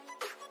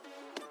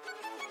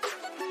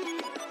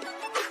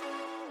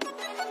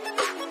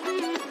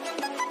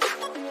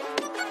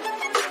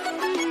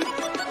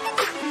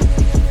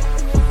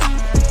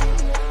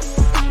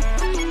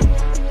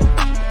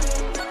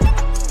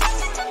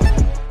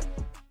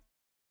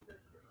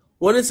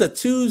When it's a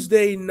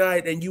Tuesday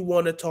night and you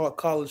want to talk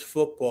college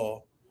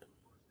football,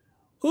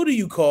 who do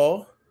you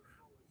call?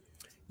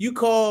 You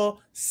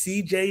call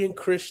CJ and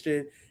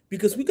Christian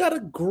because we got a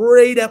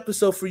great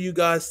episode for you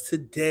guys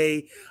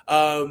today.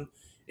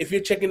 If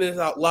you're checking this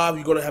out live,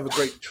 you're going to have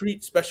a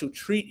great special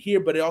treat here.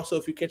 But also,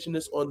 if you're catching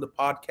this on the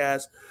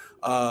podcast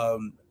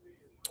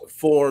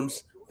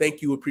forms,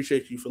 thank you.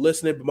 Appreciate you for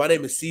listening. But my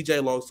name is CJ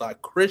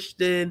alongside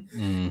Christian.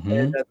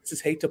 And this is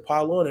Hate to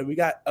Pile On. And we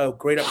got a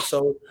great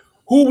episode.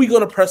 Who are we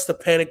going to press the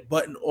panic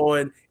button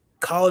on?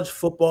 College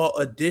football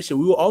edition.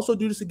 We will also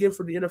do this again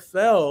for the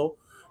NFL.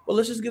 But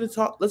let's just get a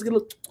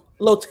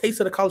little taste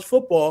of the college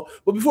football.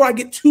 But before I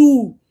get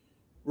too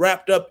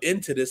wrapped up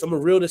into this, I'm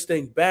going to reel this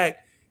thing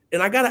back.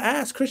 And I got to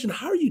ask, Christian,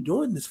 how are you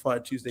doing this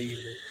fine Tuesday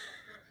evening?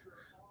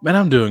 Man,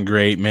 I'm doing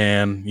great,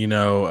 man.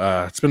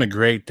 It's been a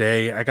great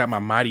day. I got my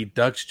Mighty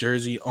Ducks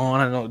jersey on.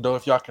 I don't know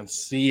if y'all can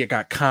see. I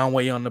got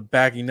Conway on the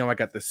back. I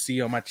got the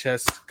C on my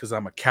chest because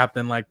I'm a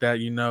captain like that,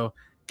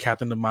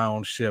 captain of my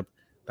own ship.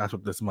 That's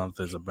what this month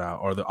is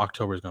about, or the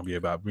October is going to be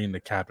about, being the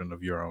captain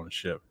of your own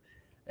ship.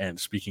 And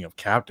speaking of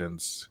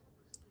captains,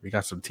 we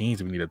got some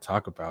teams we need to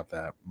talk about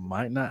that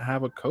might not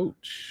have a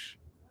coach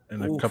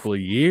in a couple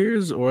of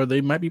years, or they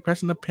might be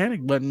pressing the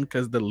panic button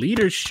because the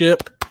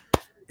leadership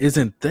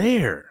isn't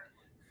there.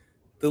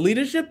 The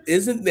leadership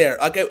isn't there.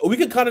 Okay, we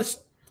could kind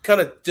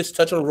of just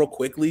touch on real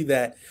quickly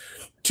that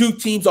two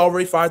teams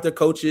already fired their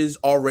coaches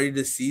already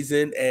this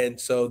season, and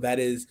so that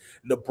is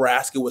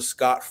Nebraska with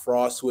Scott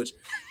Frost, which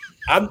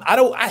I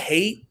don't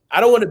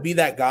want to be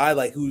that guy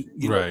like who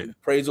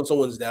prays on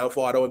someone's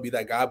downfall. I don't want to be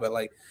that guy, but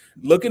like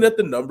looking at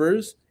the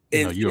numbers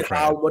and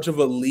how much of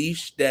a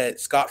leash that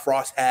Scott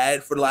Frost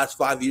had for the last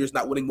 5 years,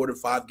 not winning more than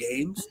 5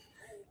 games,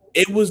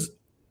 it was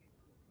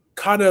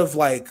kind of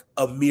like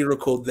a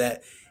miracle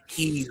that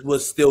he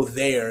was still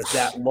there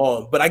that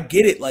long. But I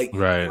get it. Like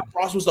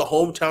Frost was the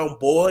hometown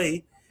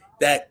boy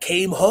that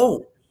came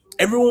home.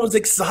 Everyone was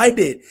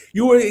excited.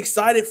 You were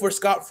excited for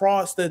Scott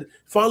Frost to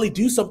finally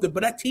do something,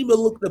 but that team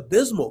looked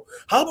abysmal.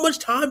 How much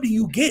time do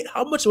you get?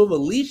 How much of a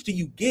leash do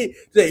you get?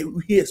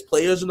 His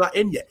players are not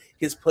in yet.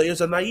 His players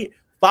are not yet.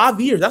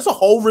 5 years. That's a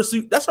whole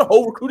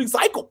recruiting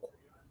cycle.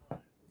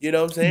 You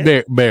know what I'm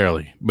saying?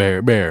 Barely.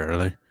 Yeah,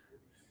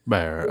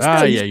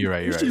 you're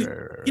right.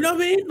 You know what I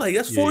mean? Like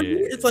that's 4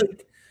 years. It's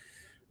like,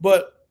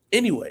 but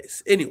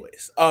anyways.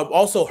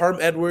 Also Herm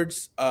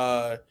Edwards.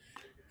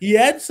 He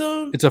had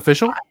some. It's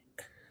official.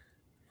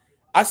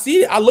 I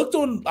see it. I looked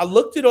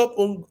it up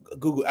on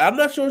Google. I'm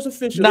not sure it's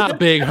official. Not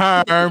Big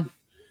Herm.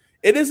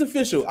 It is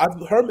official.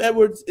 Herm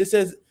Edwards. It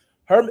says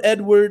Herm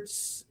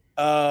Edwards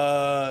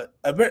amid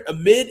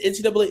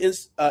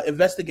NCAA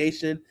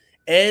investigation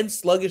and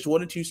sluggish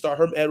 1 and 2 star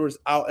Herm Edwards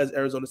out as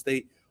Arizona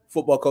State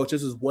football coach.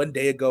 This was 1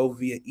 day ago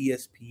via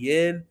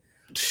ESPN.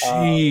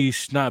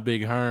 Sheesh, not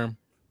Big Herm.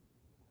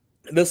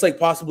 It looks like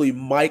possibly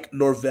Mike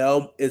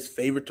Norvell is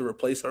favored to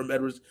replace Herm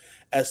Edwards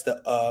as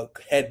the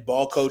head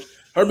ball coach.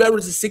 Herm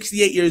Edwards is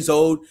 68 years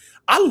old.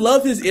 I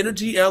love his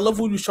energy, and I love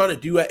what he was trying to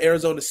do at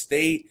Arizona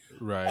State.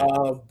 Right.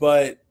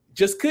 But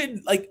just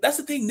couldn't. Like, that's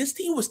the thing. This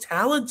team was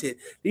talented.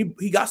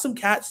 He got some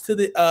cats to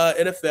the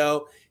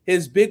NFL.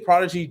 His big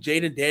prodigy,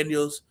 Jaden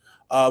Daniels,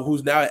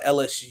 who's now at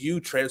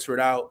LSU, transferred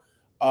out.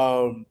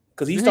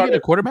 Because he started a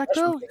quarterback,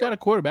 though? He got a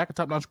quarterback, a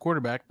top-notch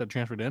quarterback that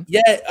transferred in.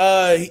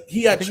 Yeah,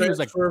 he got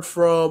transferred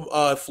from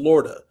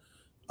Florida.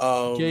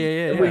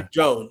 Emory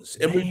Jones.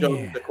 Emory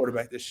Jones is the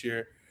quarterback this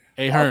year.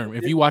 Hey, Herm,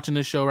 if you're watching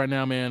this show right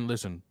now, man,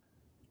 listen.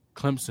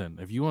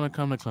 Clemson, if you want to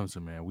come to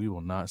Clemson, man, we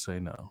will not say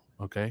no,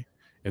 okay?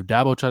 If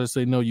Dabo tries to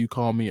say no, you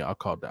call me, I'll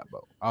call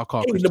Dabo. I'll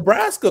call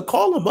Nebraska,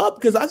 call him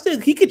up because I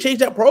said he could change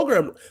that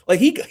program.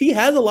 Like, he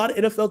has a lot of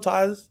NFL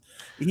ties.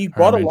 He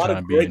brought a lot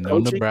of great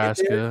coaching.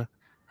 Nebraska.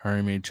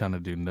 Herm ain't trying to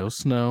do no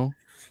snow.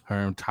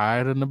 Herm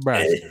tired of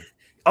Nebraska.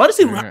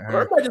 Honestly,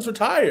 Herm might just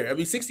retire. I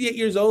mean, 68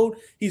 years old.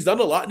 He's done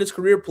a lot in his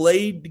career,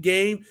 played the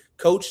game,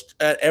 coached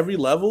at every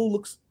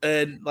level.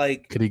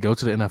 Could he go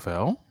to the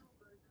NFL?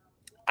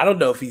 I don't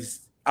know if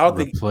he's. I don't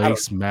think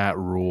replace Matt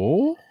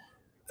Rule.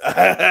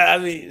 I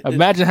mean,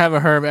 imagine having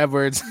Herm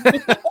Edwards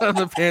on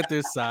the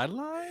Panthers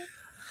sideline.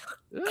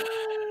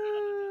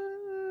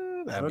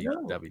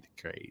 That'd be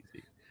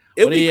crazy.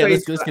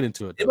 Crazy. Let's get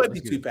into it. It might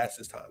be too fast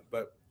this time,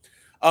 but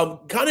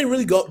kind of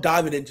really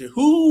diving into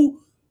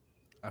who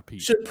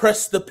should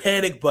press the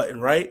panic button,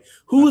 right?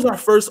 Who is our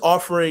first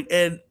offering?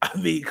 And I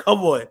mean, come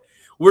on,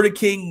 we're the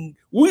king.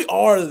 We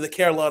are the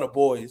Carolina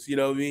boys. You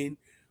know what I mean?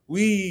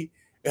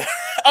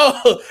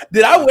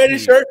 Did I wear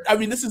this shirt? I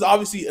mean, this is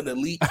obviously an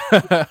elite,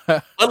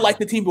 unlike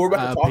the team we're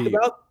about to talk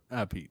about.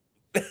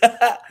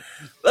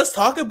 Let's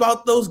talk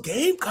about those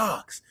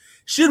Gamecocks.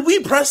 Should we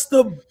press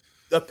the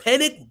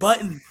panic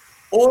button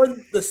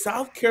on the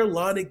South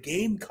Carolina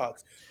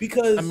Gamecocks?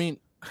 Because I mean,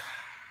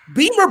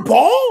 Beamer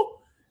ball.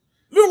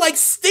 You're like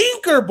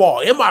stinker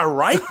ball. Am I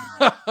right?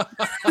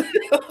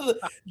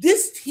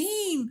 This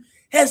team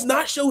has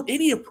not showed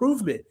any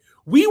improvement.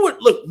 We would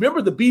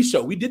remember the B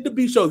show. We did the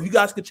B show. You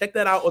guys can check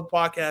that out on the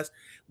podcast.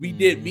 We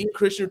did. Me and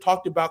Christian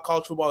talked about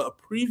college football, a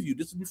preview.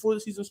 This is before the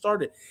season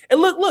started. And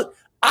look,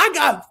 I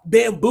got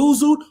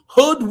bamboozled,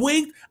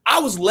 hoodwinked. I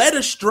was led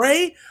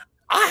astray.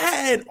 I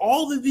had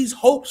all of these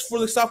hopes for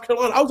the South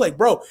Carolina. I was like,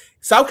 bro,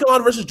 South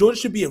Carolina versus Georgia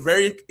should be a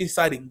very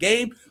exciting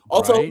game.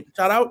 Also,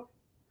 shout out.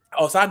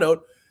 Oh, side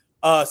note,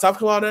 South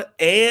Carolina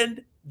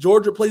and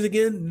Georgia plays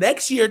again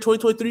next year,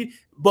 2023,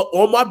 but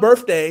on my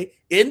birthday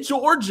in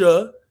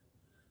Georgia.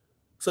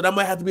 So that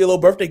might have to be a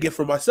little birthday gift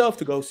for myself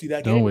to go see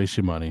that game. Don't waste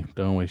your money.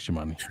 Don't waste your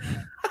money.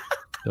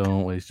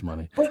 Don't waste your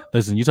money.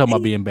 Listen, you talking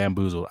about being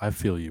bamboozled. I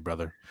feel you,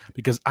 brother.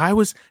 Because I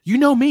was, you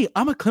know me,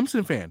 I'm a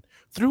Clemson fan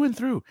through and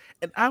through.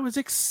 And I was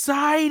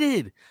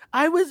excited.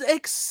 I was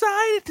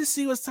excited to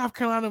see what South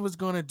Carolina was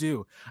going to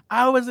do.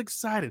 I was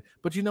excited.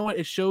 But you know what?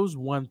 It shows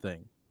one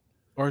thing.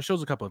 Or it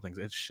shows a couple of things.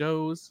 It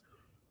shows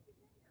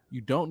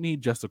you don't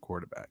need just a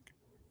quarterback.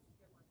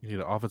 You need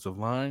an offensive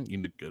line.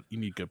 You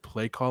need good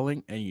play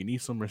calling, and you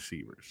need some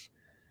receivers.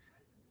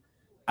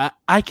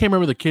 I can't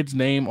remember the kid's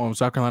name on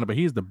South Carolina, but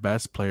he's the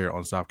best player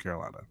on South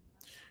Carolina.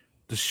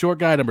 The short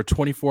guy, number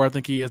 24, I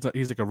think he is.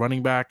 He's like a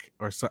running back,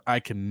 or so, I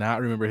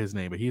cannot remember his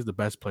name, but he's the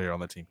best player on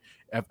the team.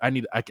 I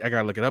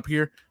gotta look it up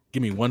here.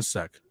 Give me 1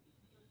 sec.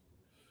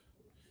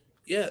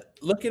 Yeah,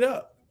 look it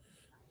up.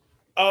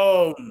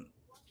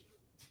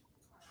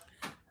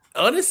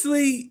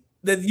 Honestly,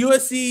 the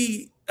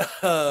USC.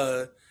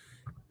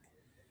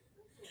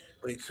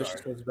 Wait, Christian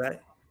comes back.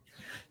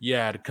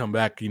 Yeah, to come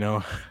back, you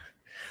know.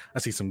 I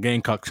see some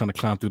Gamecocks trying to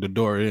climb through the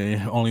door.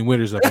 Only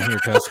winners up in here,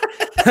 cuz.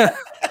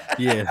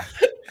 Yeah,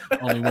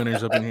 only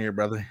winners up in here,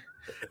 brother.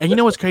 And you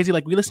know what's crazy?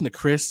 Like, we listen to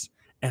Chris,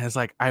 and it's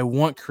like, I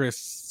want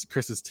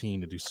Chris's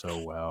team to do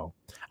so well.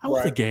 I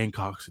want the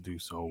Gamecocks to do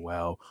so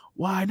well.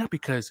 Why? Not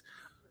because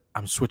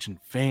I'm switching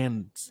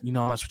fans, you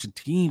know, I'm not switching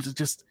teams. It's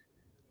just,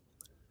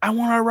 I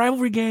want our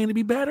rivalry game to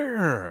be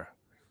better.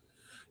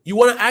 You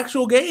want an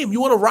actual game.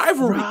 You want a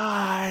rivalry.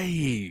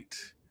 Right.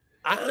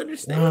 I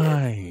understand.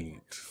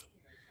 Right.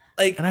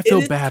 Like, and I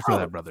feel bad for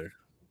that, brother.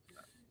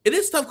 It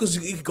is tough because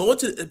going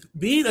to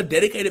being a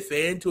dedicated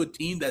fan to a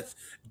team that's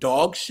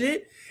dog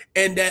shit,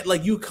 and that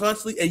like you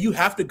constantly and you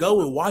have to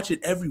go and watch it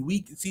every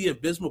week and see an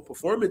abysmal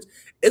performance.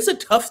 It's a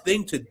tough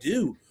thing to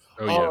do.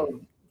 Oh, yeah.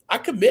 I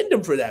commend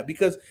him for that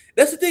because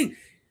that's the thing.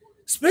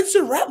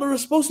 Spencer Rattler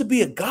is supposed to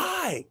be a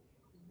guy,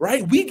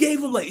 right? We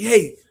gave him like,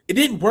 hey, it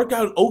didn't work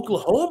out in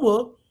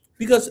Oklahoma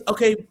because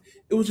it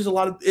was just a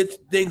lot of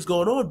things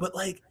going on. But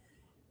like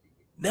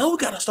now we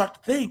got to start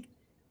to think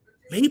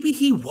maybe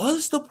he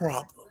was the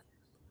problem,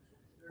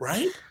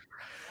 right?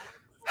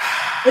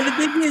 And the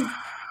thing is,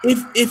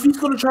 if he's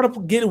going to try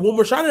to get one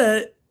more shot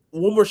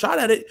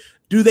at it,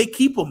 do they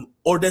keep him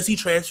or does he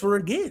transfer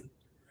again?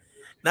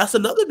 That's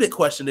another big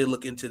question they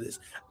look into this.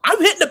 I'm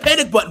hitting the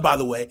panic button, by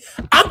the way.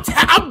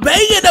 I'm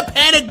banging the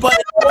panic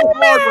button so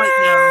hard right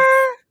now.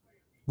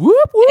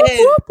 Whoop, whoop, and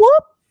whoop,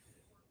 whoop.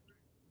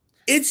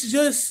 It's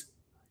just,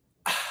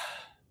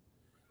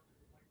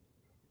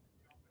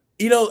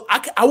 you know,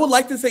 I would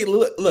like to say,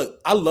 look,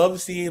 I love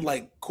seeing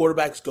like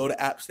quarterbacks go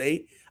to App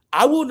State.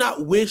 I will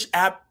not wish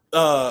Rattler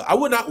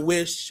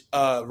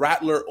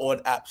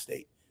on App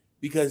State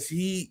because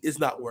he is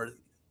not worthy,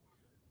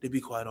 to be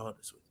quite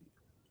honest with you.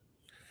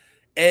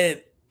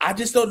 And I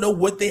just don't know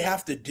what they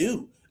have to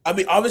do. I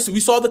mean, obviously, we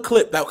saw the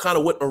clip that kind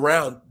of went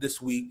around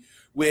this week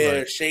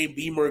where Shane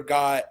Beamer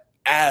got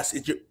asked,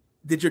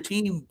 did your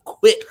team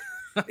quit?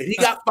 And he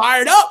got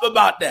fired up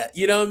about that.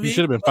 You know what I mean? You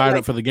should have been fired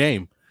up for the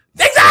game.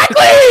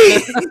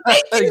 Exactly.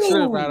 Thank you. You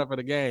should have fired up for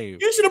the game.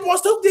 You should have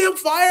brought so damn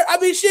fire. I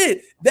mean,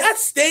 shit,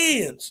 those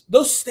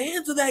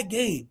stands of that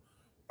game,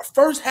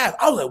 first half,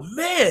 I was like,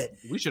 man,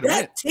 we should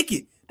have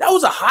that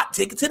was a hot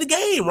ticket to the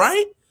game,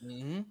 right?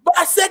 Mm-hmm.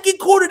 By second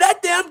quarter,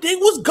 that damn thing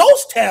was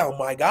ghost town,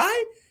 my guy.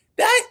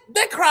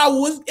 That crowd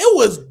was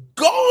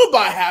gone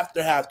by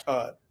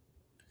halftime.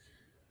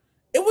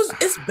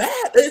 It's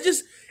bad.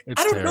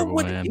 I don't terrible, know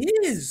what man.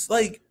 it is.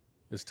 Like,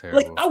 it's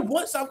terrible. Like, I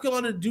want South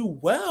Carolina to do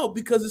well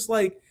because it's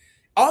like,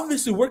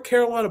 obviously, we're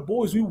Carolina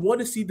boys. We want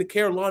to see the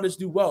Carolinas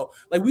do well.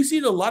 Like, we've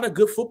seen a lot of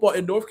good football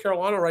in North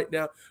Carolina right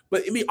now.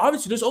 But, I mean,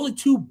 obviously, there's only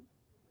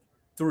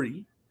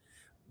 3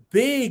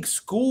 big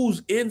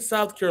schools in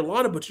South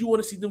Carolina, but you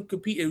want to see them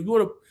compete and you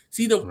want to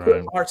see them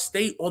put our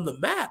state on the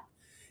map.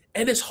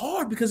 And it's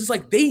hard because it's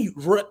like they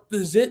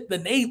represent the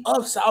name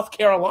of South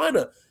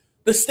Carolina,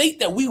 the state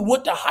that we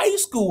went to high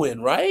school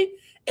in, right?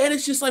 And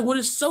it's just like, when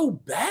it's so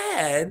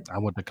bad. I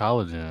went to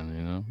college in,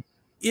 you know.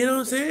 You know what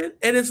I'm saying?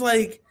 And it's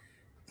like,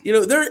 you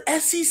know, they're an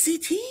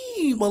SEC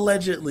team,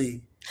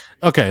 allegedly.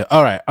 Okay,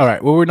 all right.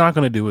 What we're not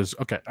going to do is,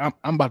 I'm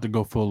about to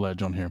go full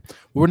edge on here.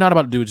 What we're not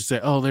about to do is just say,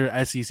 oh, they're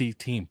an SEC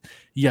team.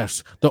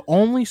 Yes, the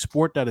only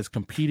sport that is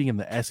competing in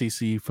the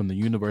SEC from the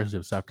University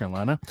of South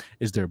Carolina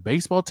is their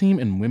baseball team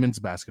and women's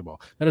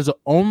basketball. That is the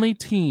only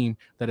team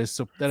that is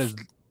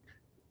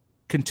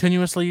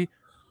continuously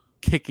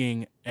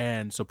kicking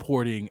and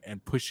supporting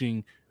and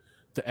pushing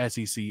the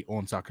SEC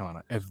on South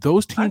Carolina. If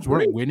those teams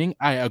weren't winning,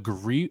 I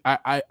agree.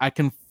 I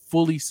can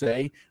fully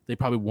say they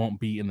probably won't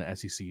be in the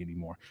SEC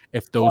anymore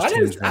if those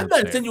teams. I'm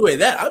not insinuating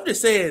that. I'm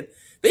just saying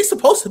they're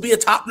supposed to be a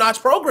top-notch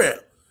program,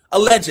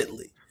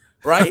 allegedly,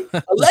 right?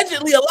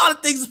 Allegedly, a lot of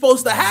things are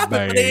supposed to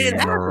happen, but they ain't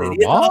happening.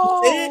 You know what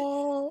I'm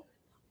saying?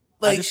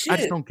 Like, I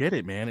just don't get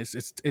it, man.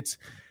 It's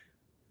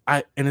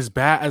and as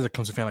bad as a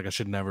Clemson fan, like I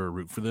should never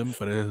root for them,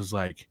 but it was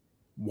like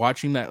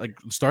watching that, like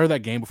start of that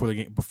game before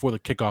the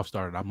kickoff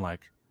started. I'm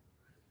like,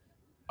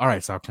 all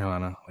right, South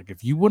Carolina, like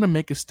if you want to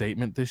make a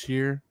statement this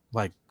year,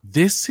 like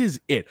this is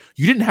it.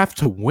 You didn't have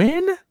to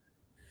win.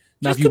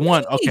 Now, if you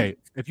won, okay.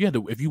 If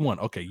you won,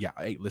 okay, yeah.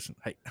 Hey, listen,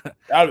 hey,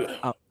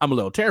 I'm a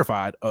little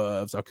terrified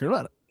of South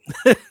Carolina,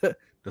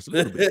 just a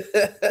little bit.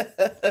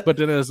 But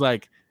then it's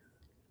like,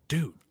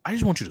 dude, I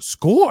just want you to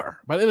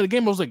score. By the end of the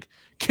game, I was like,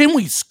 can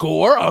we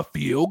score a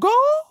field goal?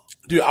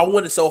 Dude, I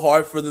want it so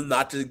hard for them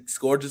not to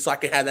score just so I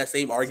can have that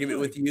same argument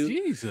with you.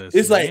 Jesus,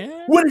 it's man.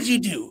 like, what did you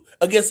do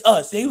against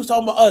us? He was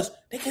talking about us.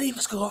 They couldn't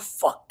even score a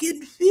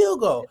fucking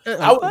field goal.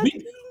 Field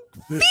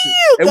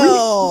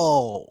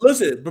goal.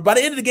 Listen, but by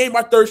the end of the game,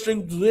 our third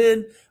string was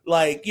in.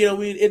 Like, you know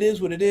what I mean? It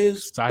is what it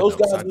is. Those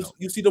guys,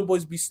 you see them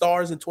boys be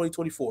stars in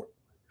 2024.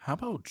 How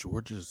about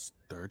Georgia's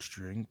third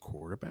string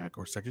quarterback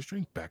or second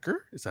string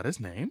Becker? Is that his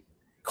name?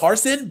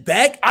 Carson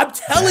Beck? I'm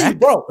telling you,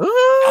 bro.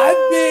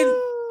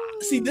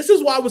 This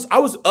is why I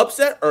was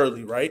upset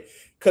early, right?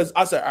 Because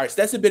I said, all right,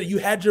 Stetson Bennett, you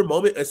had your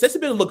moment. And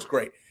Stetson Bennett looks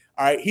great.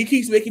 All right. He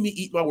keeps making me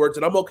eat my words,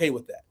 and I'm okay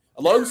with that.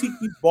 As long as he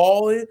keeps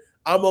balling,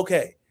 I'm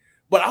okay.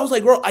 But I was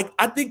like, bro,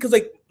 I think because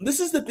like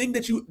this is the thing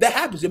that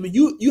happens. I mean,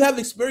 you have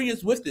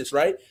experience with this,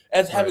 right?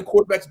 As having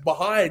quarterbacks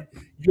behind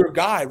your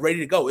guy ready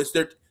to go. It's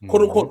their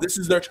quote unquote, this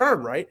is their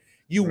turn, right?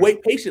 You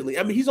wait patiently.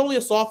 I mean, he's only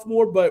a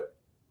sophomore, but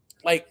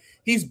like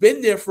he's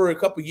been there for a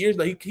couple of years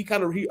now. I'm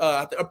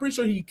pretty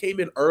sure he came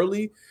in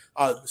early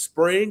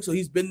spring, so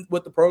he's been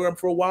with the program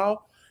for a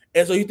while.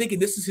 And so you're thinking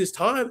this is his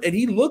time, and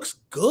he looks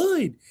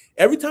good.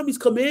 Every time he's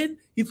come in,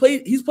 he's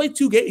played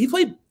 2 games. He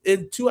played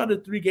in 2 out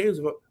of 3 games.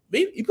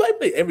 Maybe he probably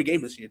played every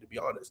game this year, to be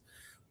honest.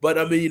 But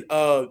I mean,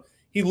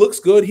 he looks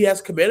good. He has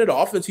commanded the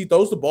offense. He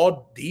throws the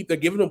ball deep. They're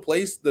giving him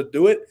plays to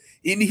do it.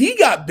 And he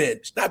got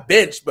benched, not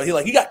benched, but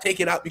he got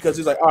taken out because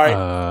he's like, all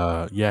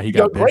right. Yeah, he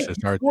got benched. He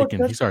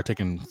started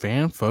taking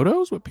fan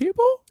photos with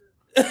people.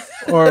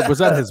 Or was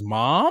that his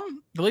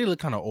mom? The lady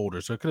looked kind of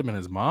older, so it could have been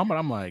his mom. But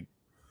I'm like,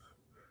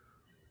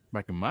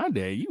 back in my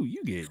day,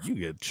 you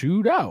get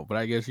chewed out. But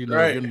I guess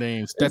your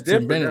name's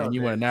Stetson Bennett and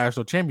you won a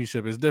national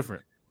championship is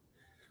different.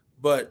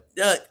 But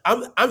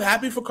I'm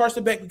happy for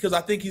Carson Beck because I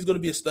think he's going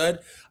to be a stud.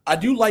 I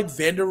do like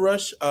Vander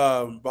Rush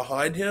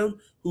behind him,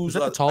 who's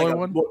the taller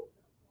one.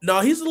 No,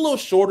 he's a little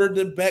shorter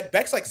than Beck.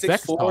 Beck's like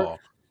 6'4".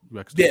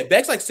 Yeah,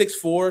 Beck's like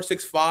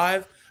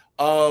 6'4",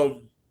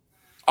 6'5".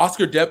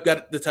 Oscar Depp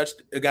got the touch.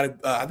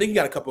 I think he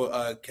got a couple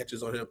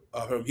catches on him.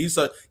 He's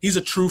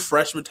a true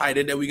freshman tight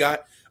end that we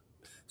got.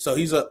 So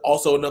he's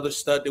also another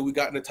stud that we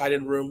got in the tight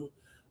end room.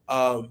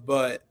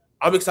 But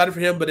I'm excited for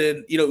him, but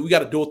then, we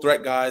got a dual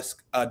threat guys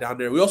down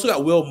there. We also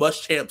got Will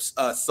Muschamp's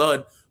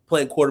son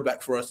playing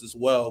quarterback for us as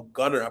well.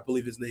 Gunner, I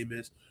believe his name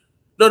is.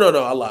 No,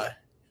 I lie.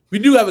 We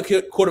do have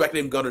a quarterback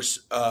named Gunner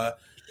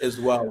as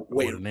well.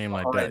 Wait, a name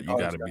like that, you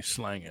got to be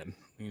slanging.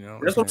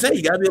 That's what I'm saying.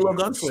 You got to be a little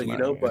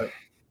gunsling, But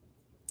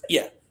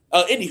yeah.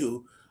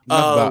 Anywho.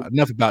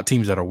 Enough about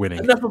teams that are winning.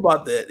 Enough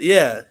about that.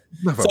 Yeah.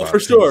 So for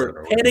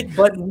sure, panic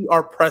button, we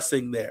are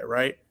pressing there,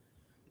 right?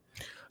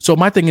 So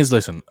my thing is,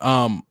 listen,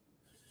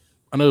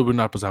 I know we're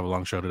not supposed to have a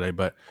long show today,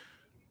 but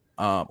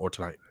or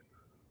tonight.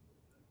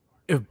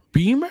 If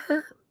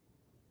Beamer,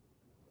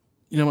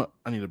 you know what?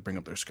 I need to bring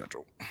up their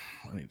schedule.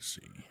 I need to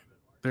see.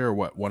 They're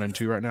what, 1 and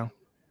 2 right now?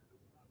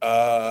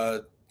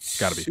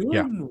 Gotta be 2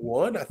 and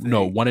 1. I think.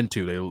 No, 1 and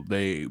 2.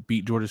 They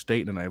beat Georgia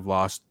State and they've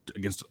lost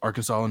against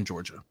Arkansas and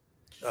Georgia.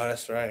 Oh,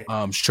 that's right.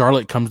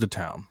 Charlotte comes to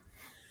town.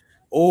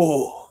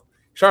 Oh,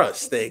 Charlotte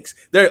stinks.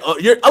 Look,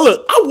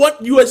 I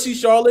want USC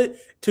Charlotte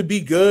to be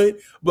good,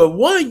 but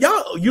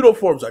y'all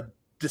uniforms are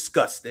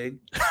disgusting.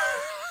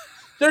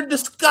 They're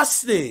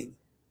disgusting.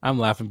 I'm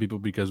laughing, people,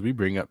 because we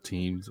bring up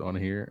teams on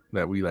here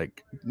that we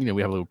like. We have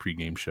a little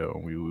pregame show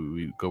and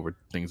we go over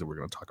things that we're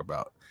going to talk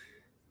about.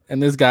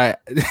 And this guy,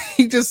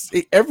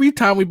 every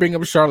time we bring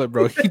up Charlotte,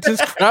 bro, he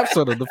just craps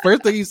on him. The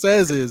first thing he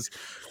says is,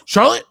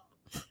 "Charlotte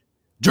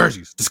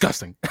jerseys,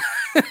 disgusting."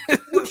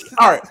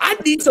 All right, I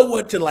need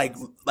someone to like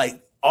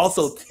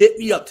also hit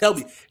me up. Tell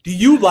me, do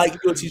you like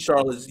UNC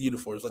Charlotte's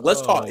uniforms? Like,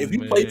 let's talk. If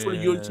you played for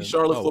the UNC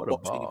Charlotte football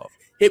team,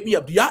 hit me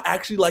up. Do y'all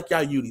actually like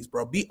y'all unis,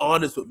 bro? Be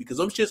honest with me, because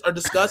them shits are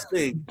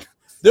disgusting.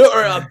 They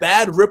are a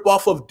bad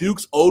ripoff of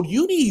Duke's old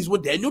unis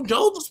when Daniel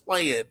Jones was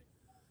playing.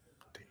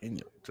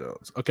 Daniel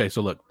Jones. Okay,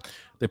 so look,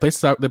 they play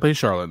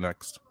Charlotte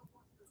next.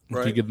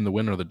 Right. Do you give them the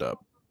win or the dub?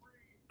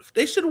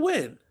 They should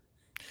win.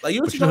 Like,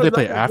 but you know who they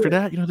play after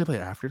that? You know who they play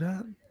after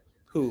that?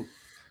 Who?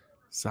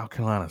 South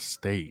Carolina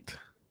State.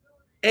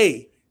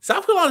 Hey,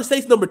 South Carolina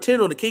State's number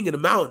 10 on the King of the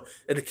Mountain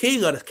and the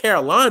King of the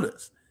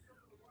Carolinas.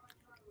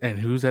 And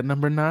who's at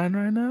number 9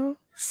 right now?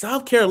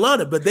 South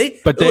Carolina, but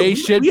they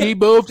should be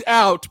moved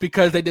out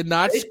because they did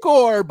not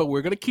score. But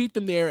we're gonna keep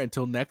them there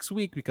until next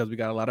week because we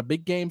got a lot of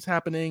big games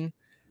happening.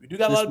 We do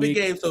got a lot of big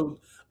games, so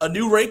a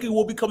new ranking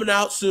will be coming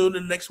out soon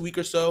in the next week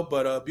or so.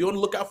 But be on the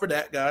lookout for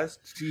that, guys.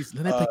 Jeez,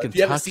 if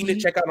you haven't seen it,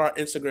 check out our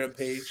Instagram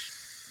page.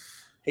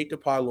 Hate to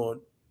pile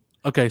on.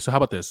 Okay, so how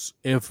about this?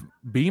 If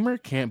Beamer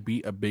can't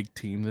beat a big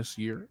team this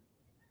year,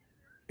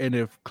 and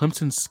if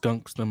Clemson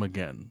skunks them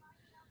again,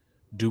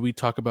 do we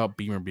talk about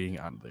Beamer being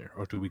out of there,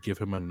 or do we give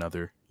him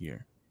another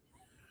year?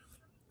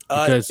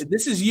 Because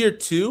this is year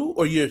 2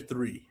 or year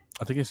 3?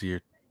 I think it's year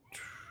 2.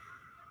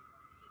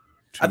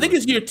 I think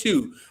it's year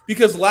 2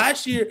 because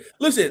last year,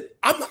 listen,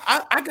 I'm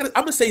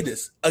gonna say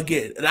this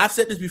again, and I've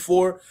said this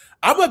before.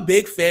 I'm a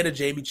big fan of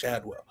Jamie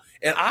Chadwell,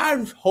 and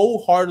I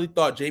wholeheartedly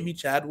thought Jamie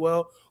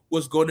Chadwell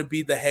was going to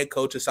be the head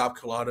coach of South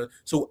Carolina,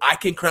 so I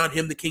can crown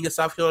him the king of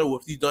South Carolina.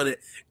 If he's done it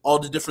all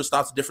the different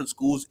stops, different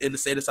schools in the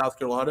state of South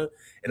Carolina,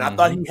 and I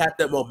thought he had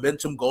that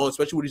momentum going,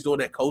 especially what he's doing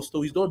at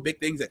Coastal. He's doing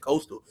big things at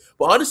Coastal,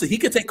 but honestly, he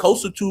could take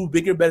Coastal to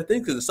bigger and better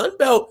things because the Sun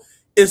Belt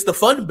is the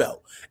fun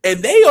belt,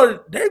 and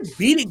they're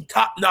beating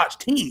top notch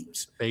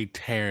teams. They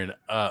tearing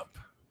up.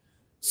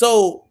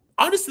 So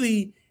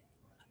honestly,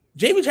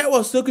 Jamie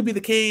Chadwell still could be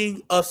the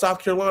king of South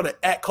Carolina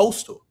at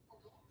Coastal,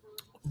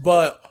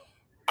 but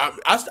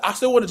I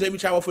still wanted Jamie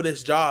Chadwell for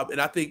this job, and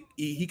I think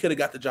he could have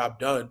got the job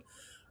done.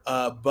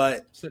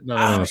 But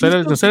no. Say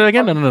that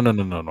again.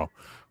 No.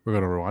 We're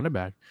gonna rewind it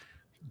back.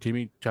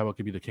 Jamie Chadwell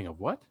could be the king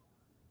of what?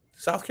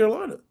 South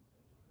Carolina.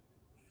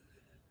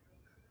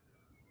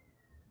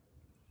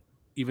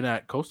 Even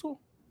at Coastal?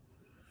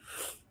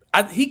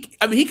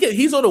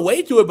 He's on the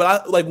way to it,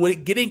 but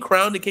when getting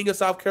crowned the king of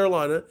South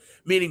Carolina,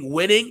 meaning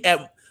winning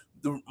at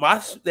my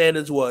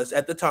standards was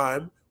at the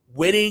time.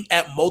 Winning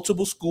at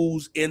multiple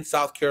schools in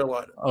South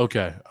Carolina.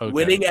 Okay.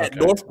 Winning at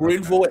North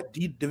Greenville at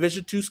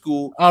Division II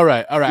school. All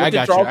right. I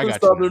got you.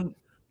 Southern,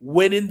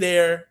 winning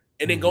there,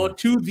 and then going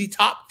to the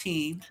top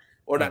team,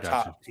 or not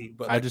top team.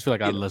 But I just feel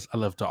like I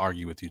love to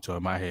argue with you. So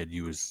in my head,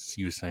 you was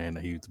saying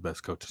that he was the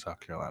best coach of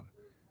South Carolina.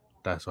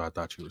 That's what I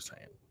thought you were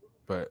saying.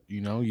 But you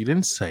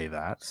didn't say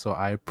that, so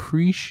I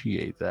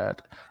appreciate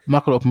that. I'm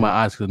not gonna open my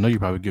eyes because I know you're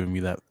probably giving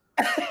me that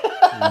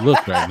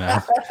look right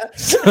now.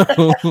 So.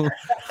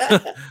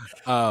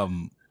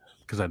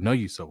 Because I know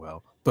you so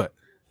well, but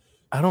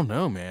I don't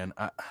know, man.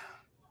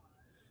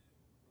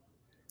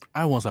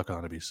 I want South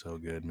Carolina to be so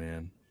good,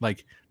 man.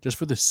 Like just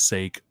for the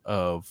sake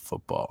of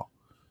football.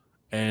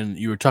 And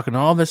you were talking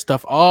all this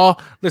stuff.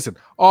 All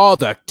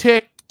the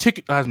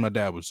ticket, as my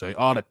dad would say,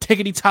 all the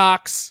tickety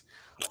talks,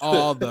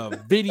 all the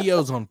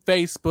videos on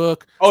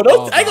Facebook. Oh,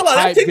 I ain't gonna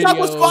lie, that TikTok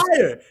was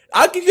fire.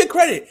 I'll give you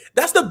credit.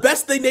 That's the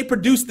best thing they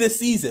produced this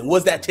season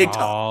was that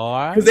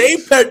TikTok because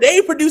they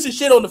ain't producing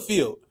shit on the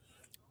field.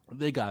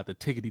 They got the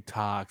tickety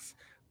talks.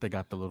 They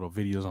got the little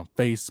videos on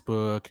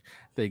Facebook.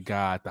 They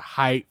got the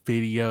hype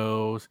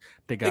videos.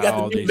 They got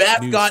all the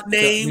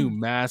new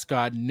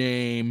mascot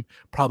name.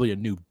 Probably a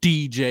new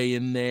DJ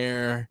in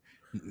there.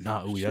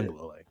 Not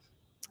Uyunglo,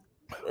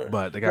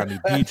 but they got a new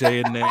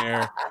DJ in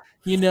there.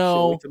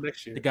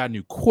 They got a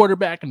new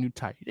quarterback, a new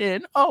tight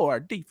end. Oh, our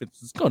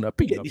defense is gonna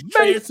be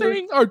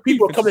amazing. Our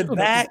people are coming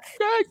back.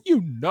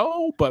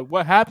 But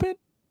what happened?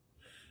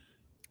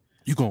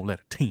 You gonna let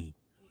a team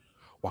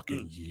walk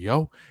in,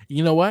 yo.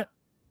 You know what?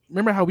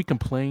 Remember how we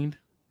complained?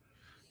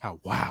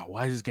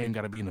 Why is this game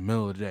got to be in the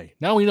middle of the day?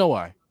 Now we know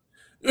why.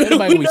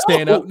 Everybody we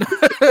staying up.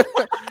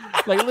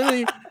 Like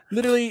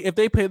literally, if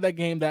they played that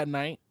game that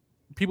night,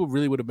 people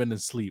really would have been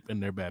asleep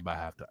in their bed by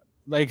halftime.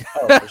 Like,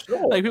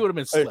 sure. Like people would have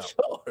been slow.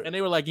 Sure. And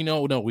they were like,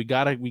 no, we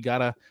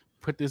gotta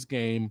put this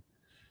game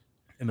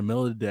in the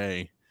middle of the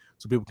day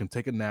so people can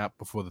take a nap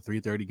before the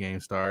 3:30 game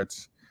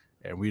starts,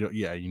 and we don't.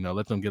 Yeah,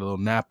 let them get a little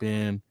nap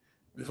in.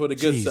 Before the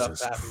good Jesus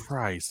stuff happens.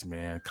 Christ,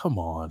 man. Come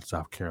on,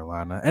 South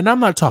Carolina. And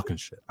I'm not talking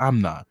shit. I'm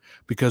not.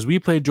 Because we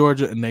played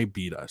Georgia and they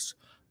beat us.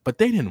 But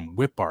they didn't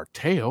whip our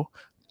tail.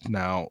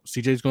 Now,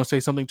 CJ's going to say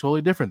something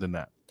totally different than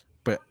that.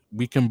 But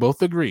we can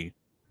both agree.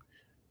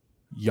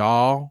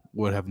 Y'all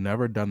would have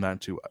never done that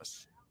to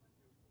us.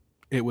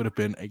 It would have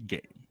been a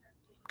game.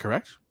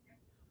 Correct?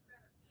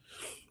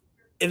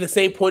 In the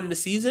same point in the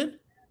season?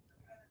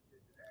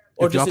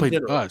 Or if just y'all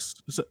played us.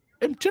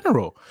 In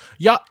general,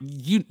 y'all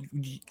it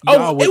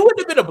wouldn't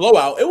have been a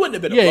blowout. It wouldn't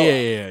have been a blowout.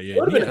 Yeah. It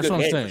would have been a That's good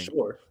what I'm game saying.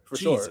 For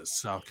Jesus, sure.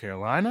 South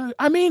Carolina.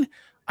 I mean,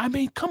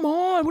 come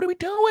on. What are we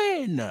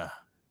doing?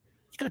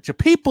 You got your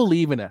people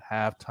leaving at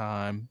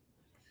halftime.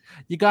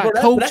 You got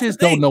coaches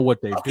don't know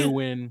what they're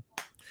doing.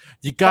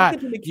 You got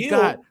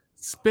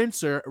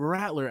Spencer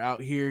Rattler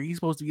out here. He's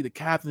supposed to be the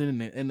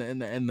captain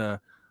and the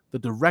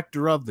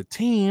director of the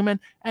team,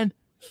 and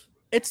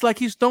it's like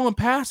he's throwing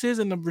passes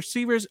and the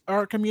receivers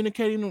aren't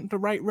communicating the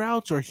right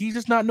routes, or he's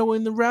just not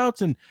knowing the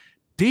routes, and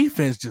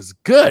defense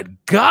just, good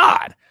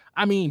God.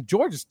 I mean,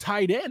 Georgia's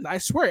tight end. I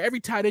swear, every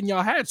tight end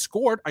y'all had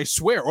scored. I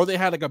swear, or they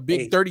had like a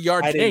big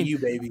 30-yard game. You,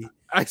 baby.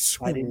 I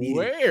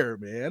swear,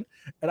 man.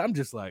 And I'm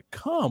just like,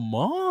 come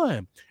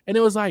on. And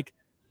it was like,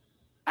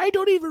 I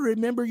don't even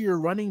remember your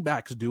running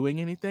backs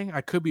doing anything. I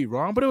could be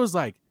wrong, but it was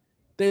like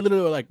They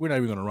literally were like, we're not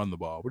even going to run the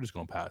ball. We're just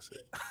going to pass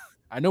it.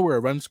 I know we're a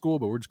run school,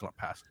 but we're just going to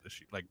pass it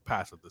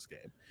this game.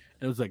 And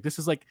it was like, this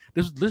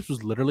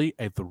was literally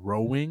a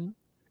throwing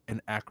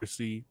and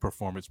accuracy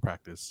performance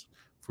practice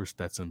for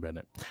Stetson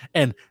Bennett.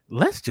 And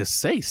let's just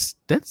say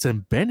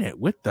Stetson Bennett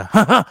with the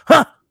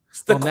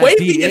It's the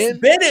Quavious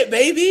Bennett,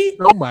 baby.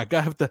 Oh my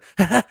God.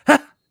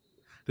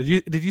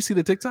 Did you see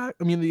the TikTok?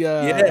 I mean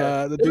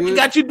the dude. We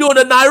got you doing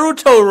a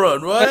Naruto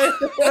run, right?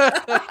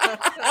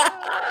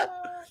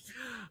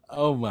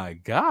 Oh my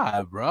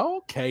God, bro.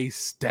 Okay,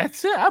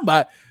 Stetson.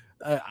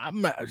 I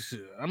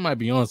might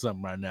be on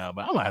something right now,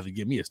 but I might have to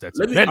get me a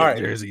Stetson Bennett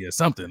jersey or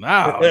something.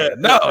 Oh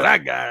no,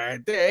 that guy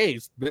right there.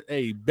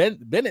 Hey,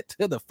 Bennett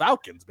to the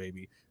Falcons,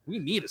 baby. We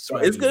need a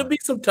swag. It's gonna be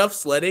some tough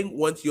sledding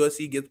once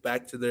USC gets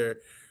back to their.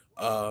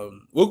 We're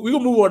gonna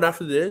move on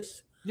after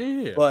this.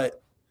 Yeah.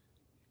 But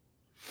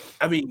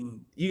I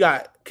mean, you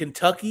got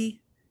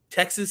Kentucky,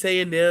 Texas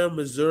A&M,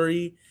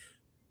 Missouri,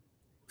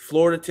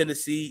 Florida,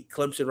 Tennessee,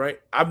 Clemson, right?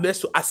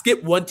 I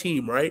skipped one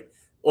team, right,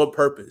 on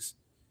purpose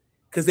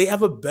because they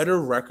have a better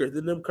record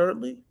than them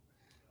currently.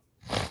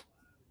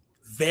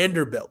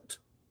 Vanderbilt.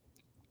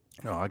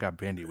 No, I got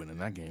Vandy winning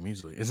that game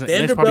easily. It's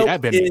probably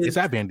at Vandy. It's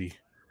at Vandy.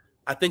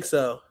 I think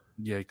so.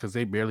 Yeah, because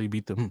they barely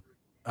beat them.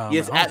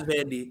 Yes, at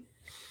Vandy.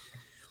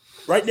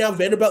 Right now,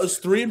 Vanderbilt is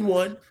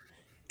 3-1,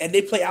 and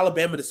they play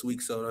Alabama this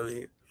week. So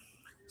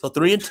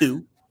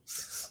 3-2.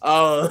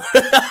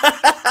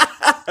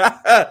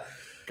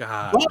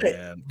 God, but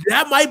man.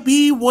 that might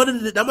be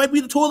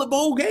the toilet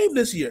bowl game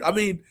this year. I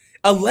mean,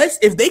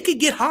 if they could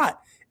get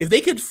hot, if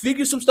they could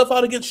figure some stuff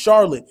out against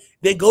Charlotte,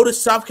 they go to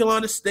South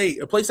Carolina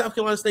State or play South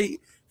Carolina State,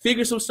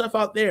 figure some stuff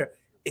out there,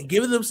 and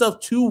giving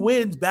themselves 2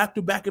 wins back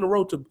to back in a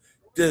row to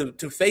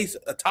face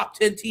a top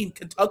 10 team,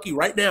 Kentucky,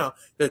 right now.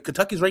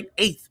 Kentucky's ranked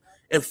 8th,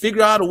 and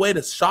figure out a way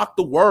to shock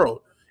the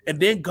world, and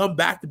then come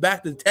back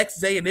to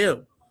Texas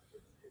A&M.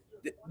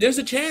 There's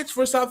a chance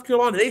for South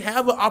Carolina. They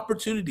have an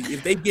opportunity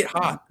if they get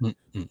hot.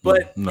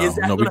 But we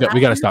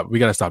gotta stop. We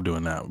gotta stop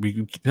doing that.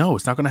 No,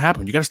 it's not gonna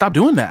happen. You gotta stop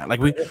doing that. Like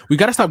we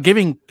gotta stop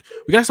giving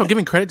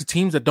credit to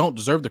teams that don't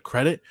deserve the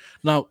credit.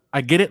 Now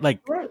I get it. Like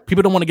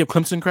people don't want to give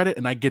Clemson credit,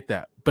 and I get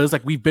that. But it's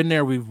like we've been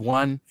there, we've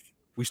won.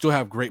 We still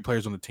have great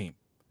players on the team.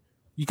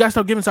 You gotta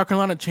stop giving South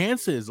Carolina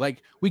chances.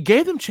 Like we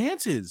gave them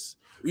chances.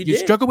 You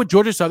struggle with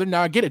Georgia Southern.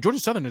 Now I get it. Georgia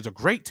Southern is a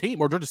great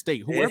team, or Georgia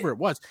State, whoever it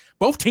was.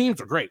 Both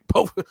teams are great.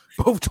 Both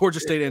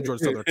Georgia State and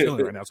Georgia Southern are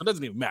killing right now, so it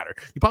doesn't even matter.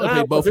 You probably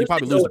play both. You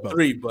probably lose both.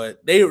 3,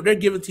 but they're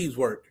giving teams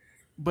work.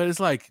 But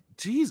it's like,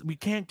 geez, we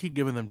can't keep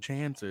giving them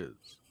chances.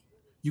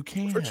 You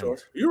can't. For sure.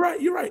 You're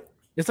right.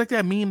 It's like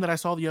that meme that I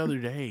saw the other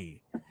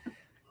day.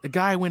 The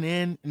guy went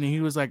in and he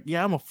was like,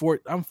 "Yeah,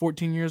 I'm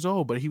 14 years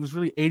old," but he was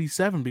really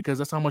 87 because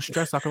that's how much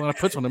stress South Carolina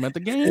puts on him at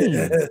the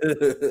game.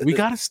 We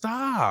gotta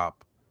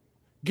stop.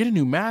 Get a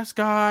new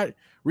mascot,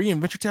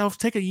 reinvent yourself,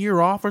 take a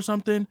year off or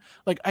something.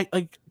 Like,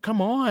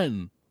 come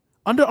on.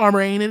 Under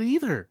Armour ain't it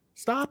either.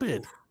 Stop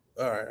it.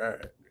 All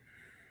right.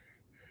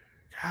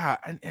 God,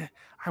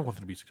 I want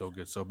them to be so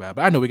good so bad,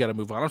 but I know we got to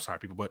move on. I'm sorry,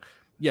 people, but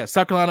yeah,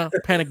 South Carolina,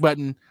 panic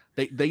button.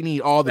 They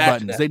need all the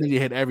buttons. They need to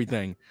hit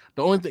everything.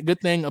 The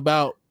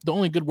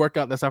only good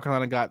workout that South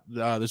Carolina got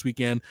this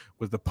weekend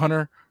was the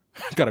punter.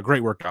 Got a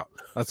great workout.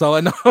 That's all I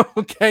know.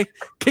 Okay,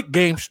 kick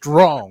game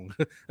strong.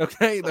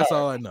 Okay, that's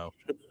all I know.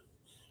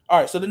 All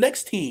right, so the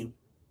next team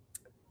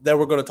that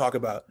we're going to talk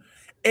about,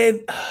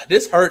 and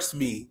this hurts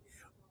me.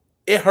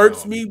 It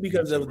hurts me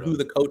because of who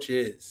the coach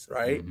is,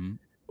 right? Mm-hmm.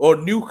 Or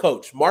new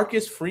coach,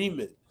 Marcus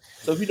Freeman.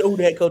 So if you know who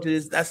the head coach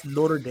is, that's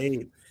Notre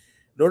Dame.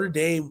 Notre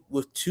Dame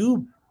with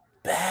 2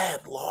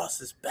 bad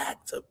losses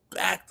back to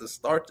back to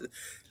start the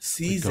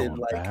season.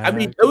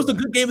 It was a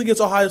good game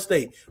against Ohio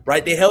State,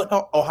 right? They held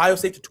Ohio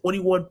State to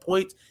 21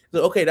 points.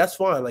 So, okay, that's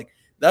fine.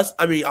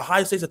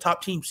 Ohio State's a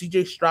top team.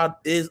 CJ Stroud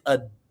is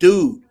a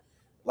dude.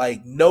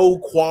 Like, no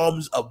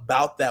qualms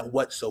about that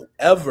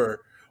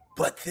whatsoever.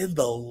 But then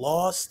the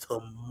loss to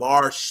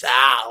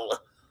Marshall.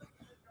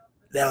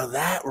 Now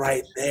that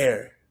right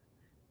there,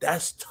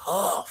 that's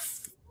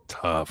tough.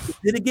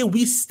 Then again,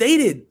 we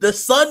stated the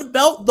Sun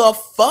Belt, the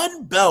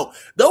Fun Belt.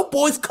 Those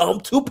boys come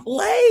to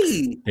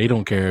play. They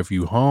don't care if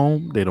you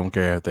home. They don't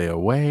care if they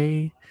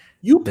away.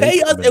 You pay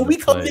us and we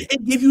come in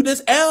and give you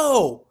this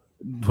L.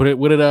 What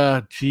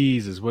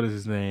is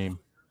his name?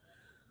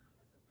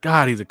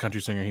 God, he's a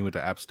country singer. He went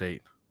to App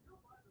State.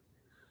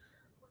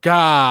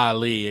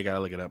 Golly, I gotta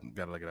look it up.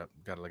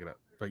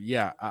 But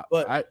yeah,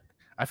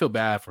 I feel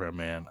bad for him,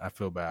 man. I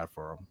feel bad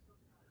for him.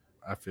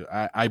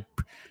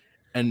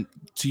 And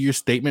to your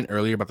statement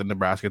earlier about the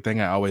Nebraska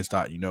thing, I always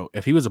thought,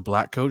 if he was a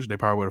black coach, they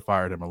probably would have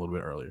fired him a little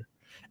bit earlier.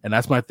 And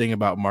that's my thing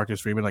about Marcus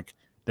Freeman. Like,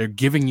 they're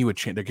giving you a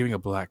chance. They're giving a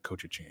black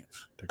coach a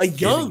chance. A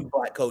young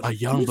black coach.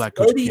 He's black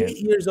coach. 38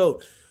 years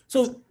old.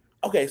 So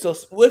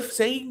with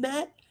saying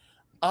that,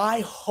 I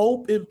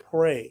hope and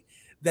pray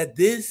that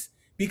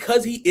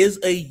because he is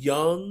a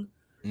young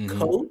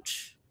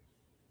coach,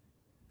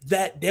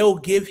 that they'll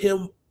give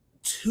him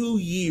 2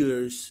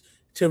 years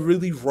to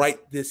really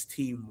write this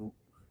team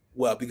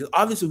well. Because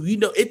obviously we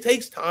know it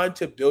takes time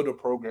to build a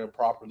program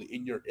properly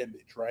in your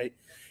image, right?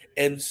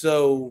 And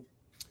so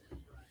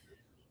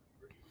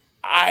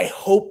I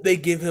hope they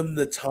give him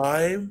the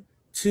time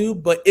to,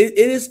 but it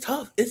is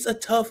tough. It's a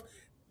tough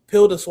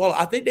pill to swallow.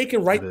 I think they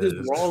can It right this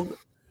is. wrong,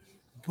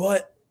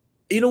 but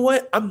you know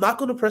what? I'm not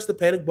going to press the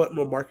panic button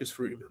on Marcus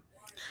Freeman.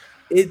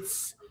 It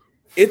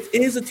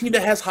is a team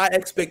that has high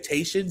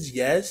expectations,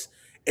 yes,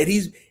 and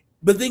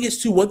the thing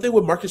is too. One thing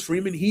with Marcus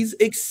Freeman, he's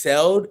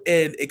excelled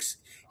and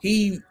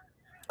he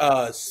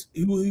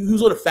he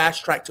was on a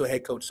fast track to a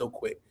head coach so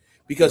quick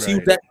because he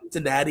was Right. at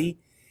Cincinnati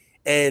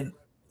and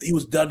he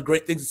was done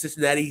great things in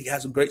Cincinnati. He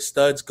has some great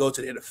studs go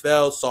to the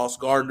NFL. Sauce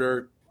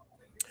Gardner,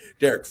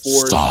 Derek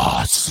Forrest,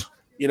 Sauce.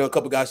 a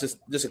couple guys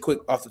just a quick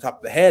off the top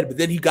of the head. But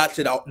then he got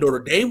to the Notre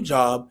Dame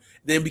job,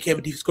 then became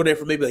a defense coordinator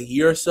for maybe a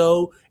year or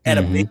so at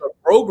a bigger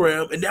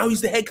program, and now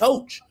he's the head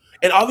coach.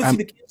 And obviously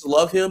the kids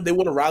love him; they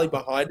want to rally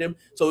behind him.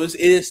 So it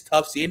is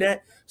tough seeing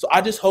that. So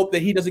I just hope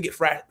that he doesn't get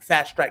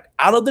fast tracked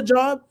out of the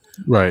job.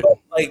 Right. But,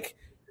 like,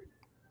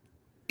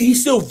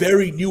 he's still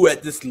very new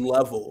at this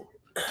level.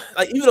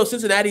 Like, even though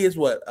Cincinnati is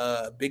what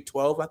Big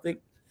 12, I think.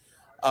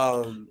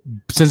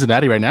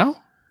 Cincinnati right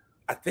now?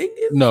 I think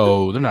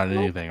no, they're not in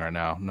anything right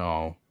now.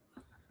 No,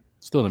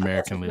 still an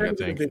American League. I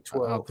think. Big I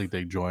 12. don't think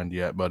they joined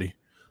yet, buddy.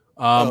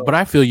 But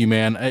I feel you,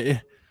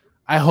 man.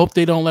 I hope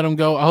they don't let him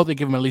go. I hope they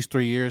give him at least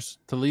 3 years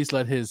to at least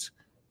let his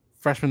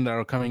freshmen that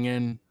are coming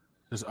in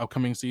this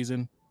upcoming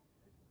season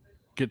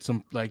get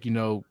some,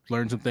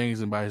 learn some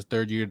things. And by his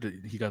third year,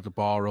 he got the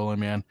ball rolling,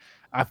 man.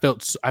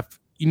 It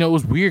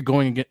was weird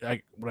going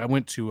again. When I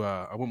went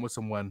with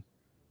someone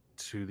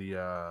to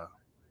the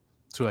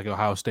to like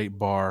Ohio State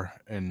bar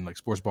and like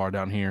sports bar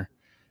down here,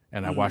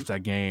 and I watched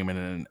that game, and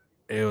then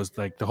it was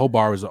like the whole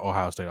bar was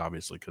Ohio State,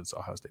 obviously, because it's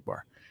Ohio State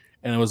bar,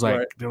 and it was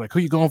like they're like, "Who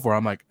are you going for?"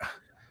 I'm like,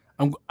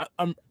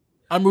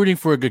 I'm rooting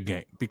for a good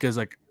game because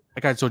like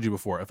I told you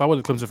before, if I was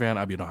a Clemson fan,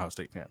 I'd be an Ohio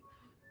State fan,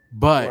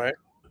 but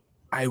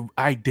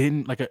I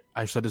didn't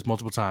I've said this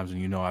multiple times,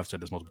 and I've said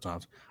this multiple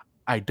times.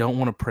 I don't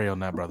want to prey on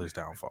that brother's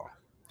downfall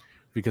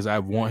because I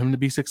want him to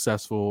be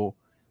successful.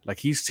 Like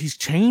he's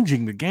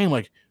changing the game,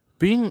 like.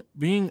 Being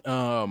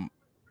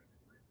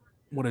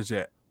what is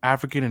it?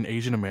 African and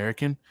Asian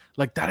American,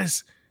 like that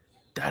is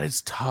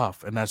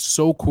tough, and that's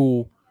so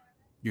cool.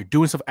 You're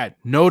doing stuff at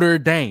Notre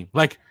Dame.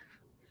 Like,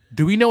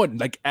 do we know it?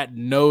 Like at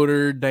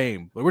Notre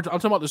Dame, I'm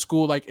talking about the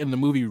school. Like in the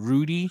movie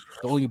Rudy,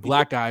 the only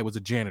black guy was a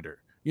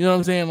janitor. You know what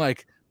I'm saying?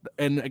 Like,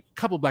 and a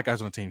couple of black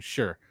guys on the team,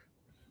 sure.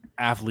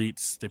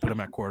 Athletes, they put them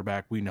at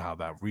quarterback. We know how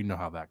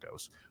that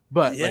goes.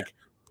 But like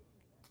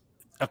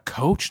a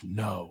coach,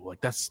 no.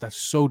 Like that's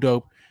so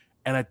dope.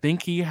 And I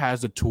think he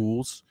has the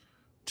tools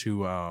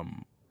to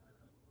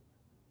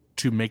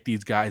make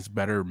these guys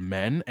better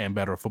men and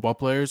better football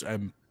players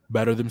and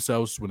better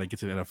themselves when they get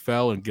to the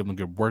NFL and give them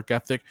good work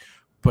ethic.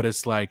 But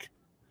it's like,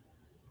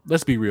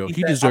 let's be real.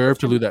 He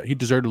deserved to lose that. He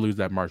deserved to lose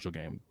that Marshall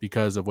game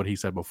because of what he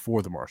said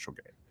before the Marshall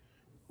game.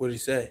 What did he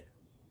say?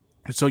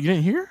 So you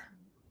didn't hear?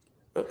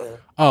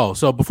 Oh,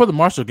 so before the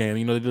Marshall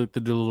game, they did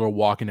a little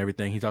walk and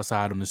everything. He's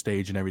outside on the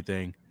stage and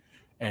everything.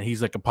 And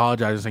he's like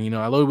apologizing, saying,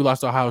 I know we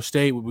lost to Ohio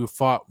State. We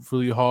fought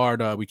really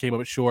hard. We came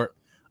up short.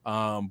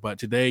 But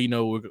today,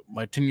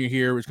 my tenure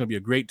here is going to be a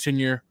great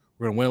tenure.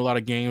 We're going to win a lot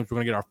of games. We're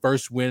going to get our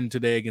first win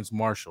today against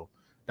Marshall.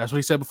 That's what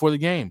he said before the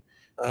game.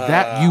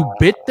 That you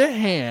bit the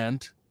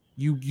hand.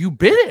 You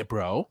bit it,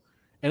 bro.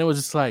 And it was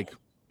just like,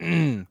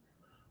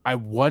 I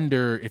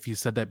wonder if he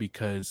said that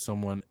because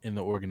someone in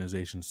the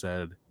organization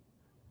said,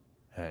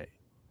 hey,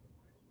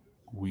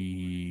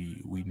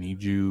 we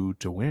need you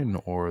to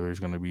win or there's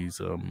going to be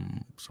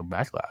some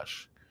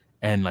backlash.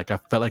 And like I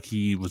felt like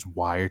he was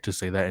wired to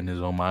say that in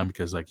his own mind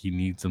because like he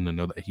needs them to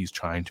know that he's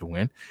trying to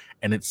win.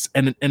 And it's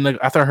and like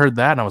after I heard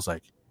that, and I was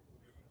like,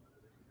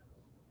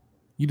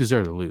 you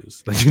deserve to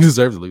lose. Like you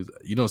deserve to lose.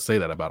 You don't say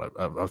that about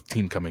a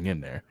team coming in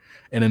there.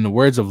 And in the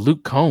words of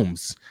Luke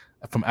Combs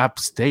from App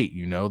State,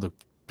 the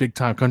big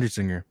time country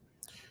singer,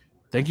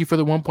 thank you for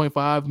the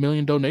 $1.5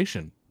 million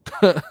donation.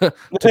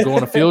 To go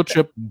on a field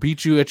trip,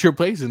 beat you at your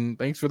place, and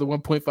thanks for the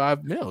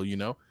 1.5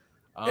 mil.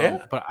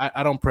 But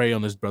I don't prey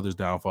on this brother's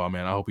downfall,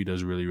 man. I hope he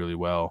does really, really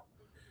well.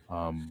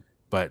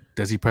 But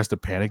does he press the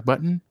panic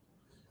button?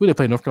 Who they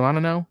play? North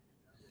Carolina now?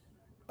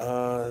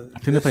 I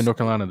think they play North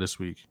Carolina this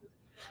week.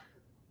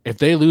 If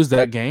they lose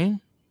that game,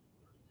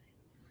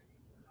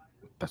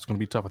 that's going to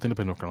be tough. I think they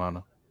play North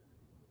Carolina.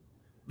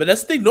 But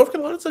that's the thing. North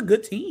Carolina's a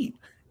good team.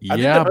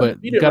 Yeah, but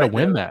you got to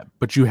win that.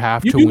 But you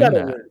have to win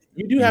that.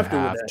 You do have to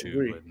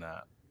win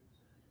that.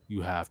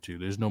 You have to.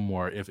 There's no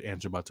more if,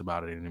 ands, or buts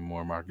about it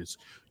anymore, Marcus.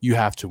 You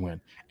have to win.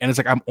 And it's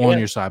like, I'm on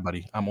your side,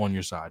 buddy. I'm on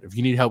your side. If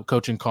you need help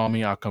coaching, call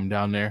me. I'll come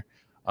down there.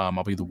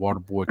 I'll be the water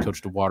boy,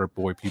 coach the water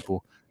boy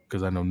people,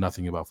 because I know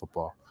nothing about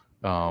football.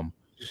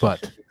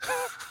 But,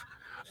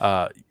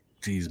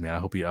 geez, man, I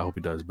hope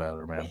he does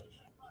better, man.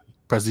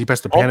 He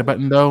pressed the panic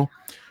button, though.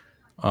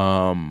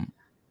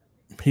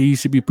 He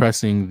should be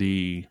pressing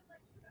the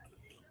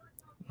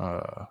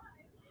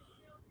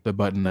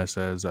button that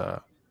says,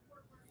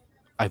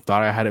 I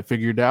thought I had it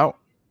figured out,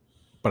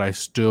 but I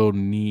still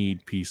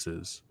need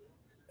pieces,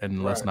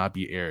 and let's not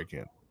be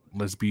arrogant.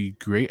 Let's be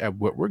great at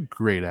what we're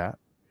great at,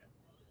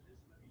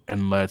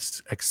 and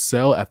let's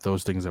excel at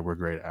those things that we're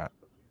great at.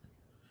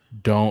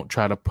 Don't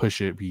try to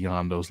push it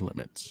beyond those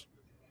limits.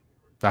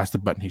 That's the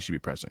button he should be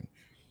pressing.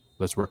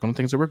 Let's work on the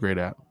things that we're great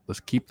at. Let's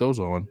keep those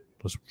on.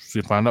 Let's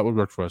find out what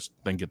works for us,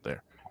 then get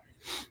there.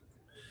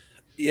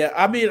 Yeah,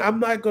 I mean, I'm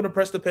not going to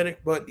press the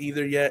panic button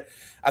either yet.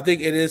 I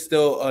think it is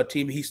still a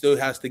team. He still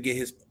has to get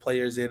his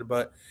players in,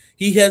 but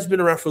he has been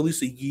around for at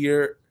least a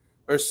year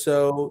or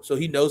so. So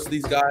he knows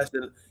these guys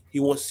and he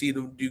wants to see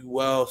them do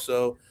well.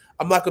 So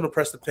I'm not going to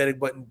press the panic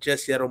button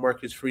just yet on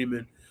Marcus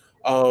Freeman.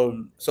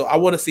 So I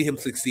want to see him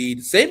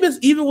succeed. Same as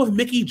even with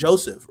Mickey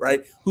Joseph,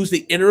 right? Who's the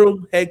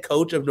interim head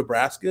coach of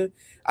Nebraska.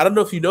 I don't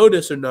know if you know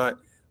this or not.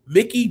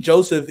 Mickey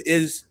Joseph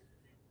is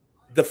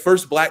the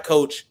first black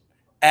coach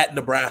at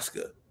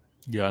Nebraska.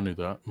 Yeah, I knew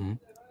that. Mm-hmm.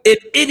 In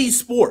any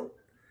sport.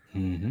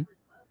 Mm-hmm.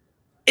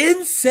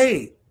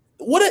 Insane.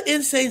 What an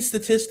insane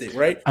statistic,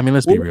 right? I mean,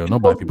 let's be real.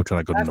 Nobody people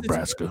trying to go to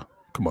Nebraska.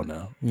 Come on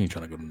now. You ain't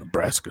trying to go to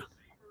Nebraska.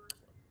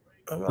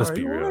 Let's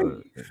be real.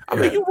 Right. I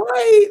mean, you're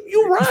right.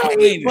 You're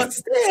right. But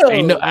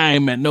still. I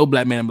ain't met no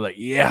black man. I'm like,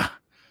 yeah.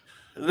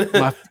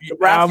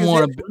 I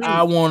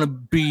want to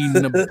be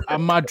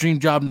my dream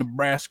job,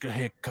 Nebraska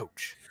head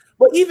coach.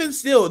 But even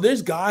still, there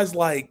was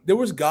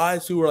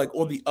guys who were like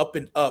on the up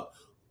and up.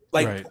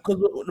 Like, because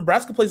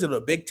Nebraska plays in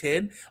a Big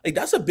Ten, like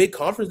that's a big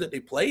conference that they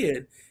play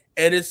in,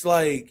 and it's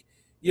like,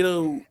 you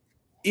know,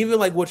 even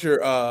like what you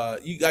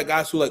got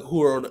guys who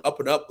are on the up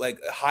and up, like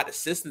hot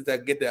assistants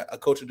that get a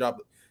coaching job,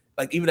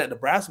 like even at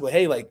Nebraska. But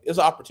hey, like it's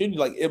an opportunity.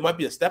 Like it might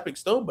be a stepping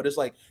stone, but it's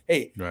like,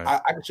 hey,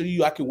 I can show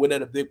you I can win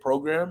at a big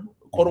program,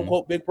 quote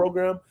unquote big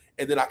program,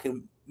 and then I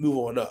can move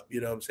on up. You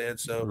know what I'm saying?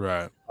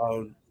 So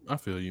I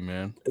feel you,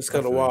 man. It's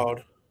kind of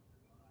wild.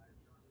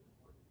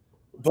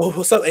 Bo,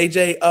 what's up,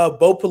 AJ?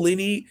 Bo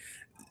Pelini.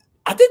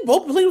 I think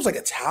Bo Pelini was like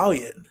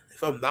Italian,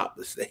 if I'm not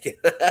mistaken.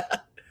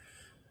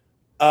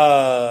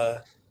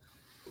 But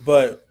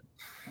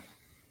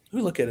let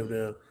me look at him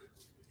now.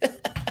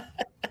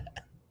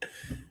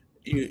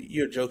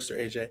 You're a jokester,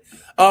 AJ.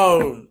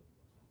 I'm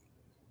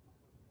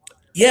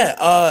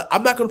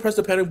not going to press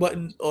the panic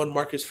button on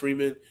Marcus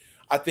Freeman.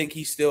 I think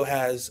he still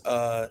has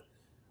a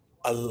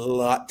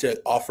lot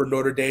to offer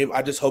Notre Dame.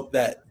 I just hope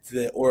that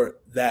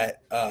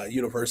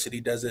university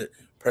doesn't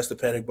press the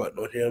panic button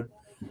on him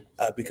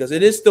because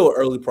it is still an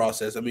early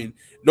process. I mean,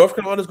 North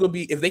Carolina is going to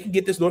be, if they can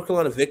get this North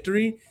Carolina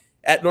victory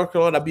at North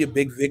Carolina, that'd be a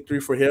big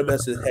victory for him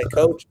as his head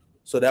coach.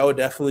 So that would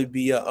definitely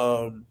be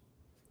a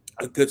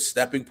good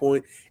stepping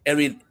point. I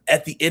mean,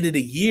 at the end of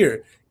the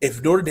year,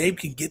 if Notre Dame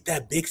can get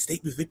that big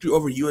statement victory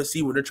over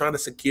USC when they're trying to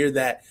secure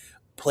that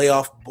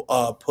playoff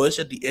push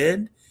at the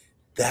end,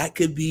 that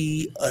could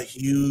be a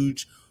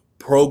huge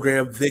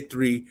program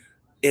victory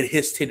in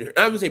his tenure.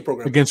 I'm going to say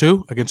program. Against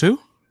who?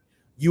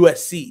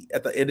 USC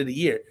at the end of the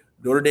year.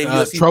 Notre Dame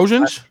USC.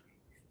 Trojans?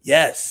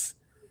 Yes.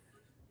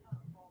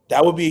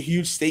 That would be a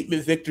huge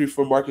statement victory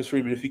for Marcus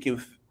Freeman if he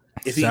can.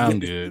 Sound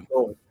good.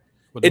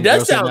 It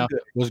does sound good.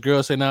 What's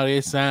girls say now?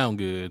 They sound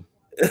good.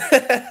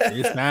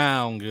 They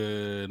sound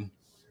good.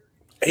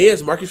 He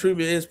is. Marcus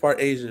Freeman is part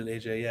Asian,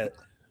 AJ. Yeah.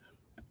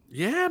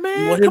 Yeah,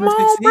 man. Come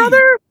on,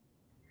 brother.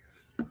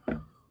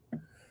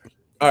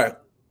 All right.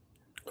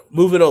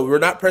 Moving on. We're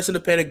not pressing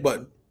the panic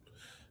button.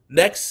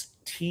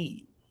 Next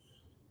team.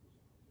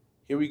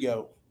 Here we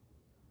go.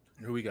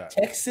 Who we got?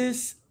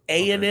 Texas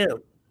A&M. Okay.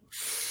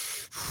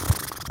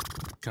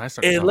 Can I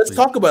start? And let's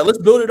talk about it. Let's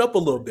build it up a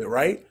little bit,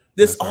 right?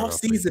 This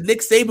offseason,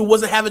 Nick Saban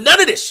wasn't having none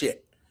of this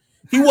shit.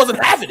 He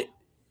wasn't having it.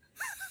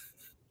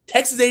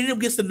 Texas A&M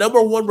gets the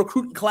number 1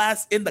 recruiting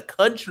class in the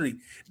country.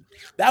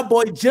 That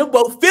boy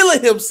Jimbo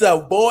feeling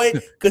himself, boy,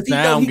 because he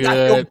know he got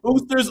the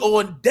boosters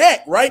on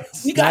deck, right?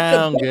 We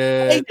got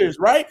the players,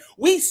 right?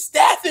 We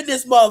staffing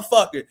this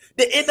motherfucker.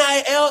 The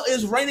NIL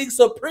is reigning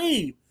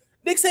supreme.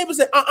 Nick Saban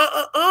said,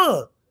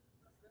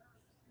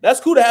 That's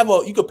cool to have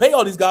you can pay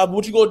all these guys, but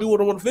what you gonna do when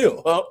I'm on the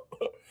field? Huh?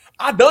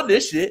 I done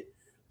this shit.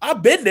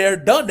 I've been there,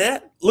 done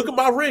that. Look at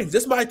my rings.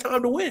 This is my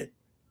time to win.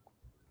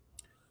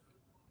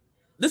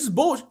 This is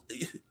bullshit.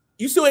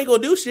 You still ain't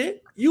gonna do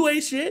shit. You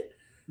ain't shit.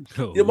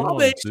 Your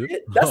mom ain't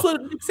shit. That's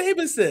what Nick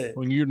Saban said.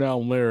 When you're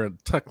down there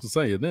at Texas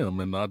A&M,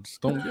 and I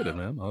just don't get it,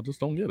 man. I just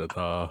don't get it.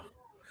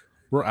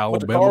 We're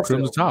Alabama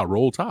Crimson Tide.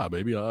 Roll Tide,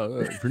 baby.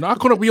 If you're not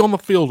gonna be on the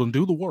field and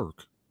do the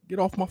work, get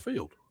off my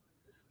field.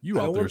 You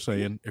out there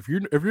saying if you're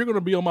going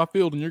to be on my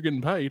field and you're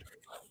getting paid,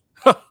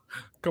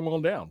 come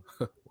on down.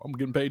 I'm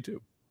getting paid too.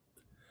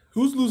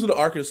 Who's losing to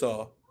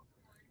Arkansas?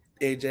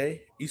 AJ,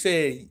 you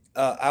say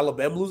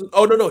Alabama losing?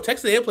 Oh no,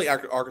 Texas A&M play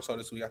Arkansas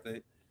this week. I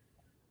think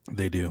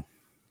they do.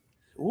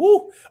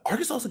 Ooh,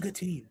 Arkansas is a good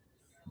team.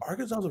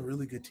 Arkansas is a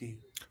really good team.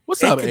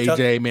 What's up,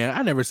 Kentucky? AJ? Man,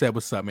 I never said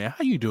what's up, man.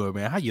 How you doing,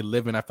 man? How you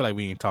living? I feel like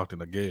we ain't talked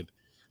in a good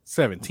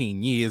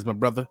 17 years, my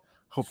brother.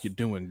 Hope you're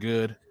doing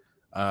good.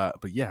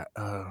 But yeah,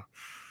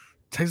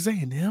 Texas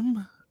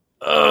A&M.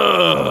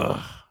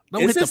 Don't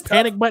hit the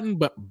panic button,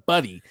 but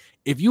buddy,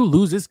 if you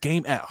lose this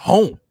game at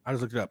home, I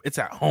just looked it up. It's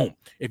at home.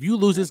 If you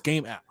lose this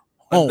game at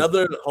home,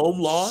 another home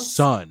loss,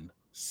 son,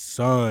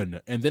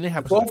 and then they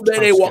have.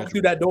 They walk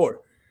through that door.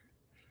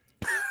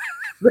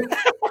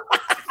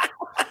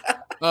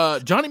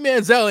 Johnny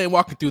Manziel ain't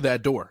walking through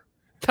that door.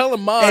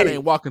 Kellen Mond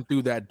ain't walking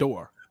through that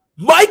door.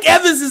 Mike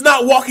Evans is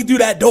not walking through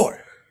that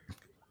door.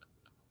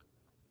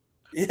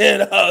 You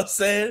know what I'm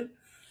saying?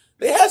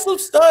 They had some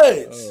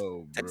studs.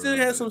 Texas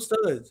had some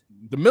studs.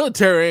 The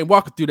military ain't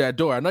walking through that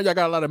door. I know y'all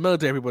got a lot of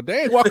military people.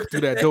 They ain't walking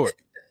through that door.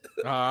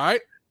 All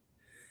right.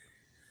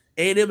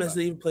 A&M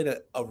hasn't even played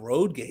a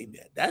road game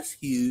yet. That's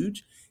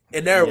huge.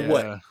 And they're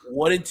what,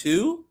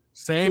 1-2?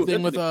 Same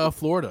thing with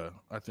Florida,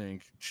 I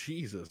think.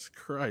 Jesus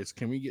Christ.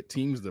 Can we get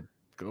teams to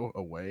go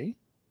away?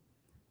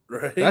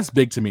 Right. That's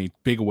big to me.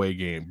 Big away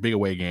game. Big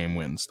away game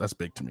wins. That's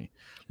big to me.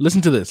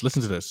 Listen to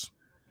this.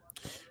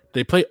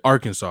 They play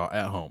Arkansas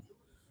at home.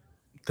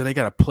 Then they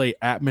got to play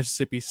at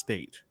Mississippi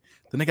State.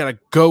 Then they got to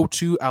go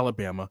to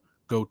Alabama,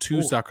 go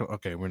to South Carolina.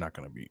 Okay, we're not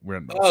going to be.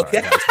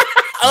 Okay.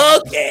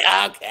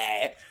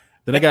 Okay.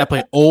 Then they got to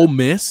play Ole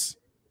Miss.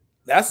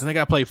 Then they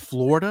got to play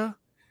Florida.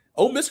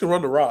 Ole Miss can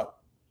run the rock.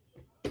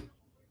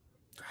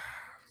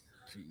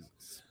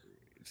 Jesus.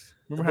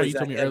 Remember how you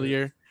told me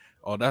earlier?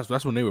 Oh,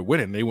 that's when they were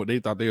winning. They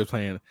thought they were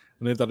playing,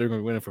 and they thought they were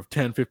going to win it for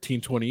 10,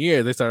 15, 20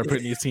 years. They started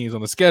putting these teams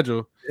on the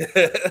schedule.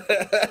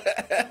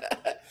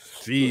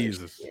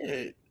 Jesus.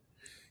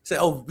 Say,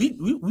 we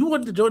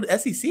wanted to join the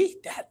SEC?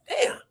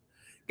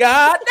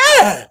 God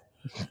damn.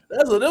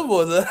 That's what them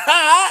boys are.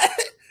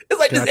 It's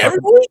like this every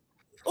week.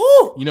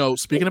 Ooh. You know,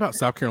 speaking about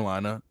South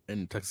Carolina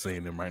and Texas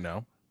A&M right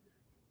now.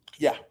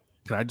 Yeah.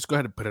 Can I just go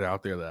ahead and put it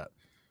out there that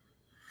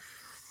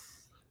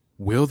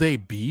will they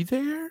be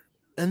there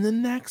in the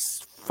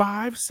next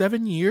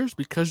 5-7 years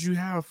because you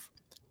have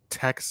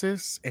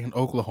Texas and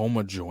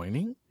Oklahoma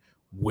joining?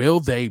 Will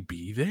they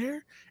be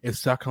there if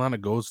South Carolina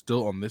goes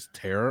still on this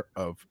tear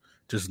of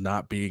just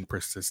not being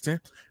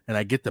persistent? And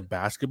I get the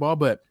basketball,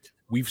 but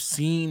we've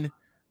seen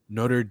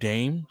Notre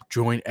Dame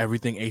join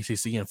everything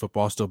ACC and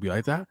football still be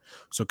like that.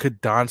 So could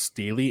Dawn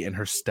Staley and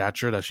her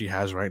stature that she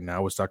has right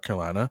now with South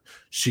Carolina,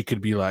 she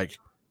could be like,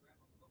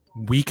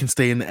 we can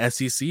stay in the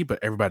SEC, but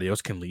everybody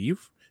else can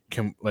leave?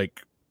 Can,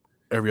 like,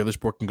 every other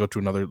sport can go to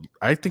another?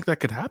 I think that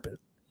could happen.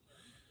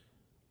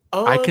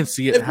 I can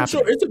see it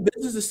happening. Sure. It's a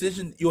business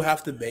decision you'll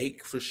have to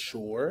make for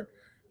sure.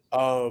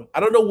 I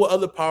don't know what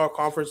other power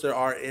conference there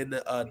are in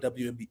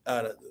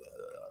WNBA,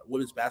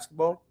 women's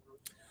basketball.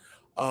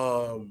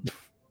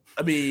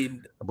 I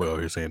mean, that boy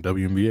over here saying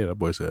WNBA. That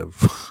boy said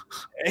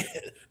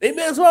they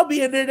may as well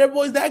be in there. That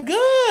boys that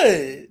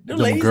good.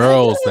 Them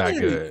girls that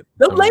good.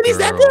 Them ladies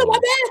that good. My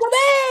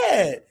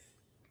bad.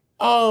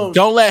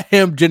 Don't let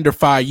him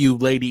genderfy you,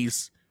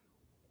 ladies.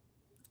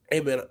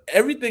 Hey man,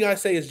 everything I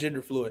say is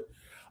gender fluid.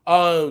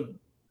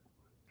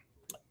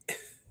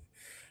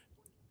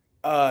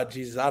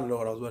 Jesus, I don't know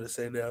what I was going to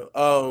say now.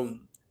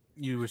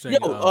 You were saying,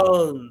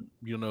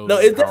 you know, no,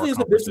 it definitely is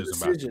a business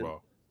decision.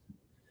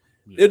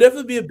 It'll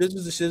definitely be a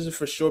business decision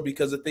for sure,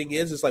 because the thing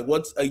is, it's like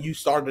once you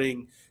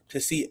starting to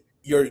see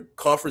your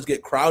conference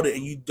get crowded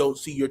and you don't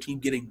see your team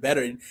getting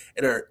better and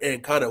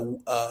kind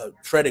of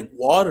treading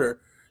water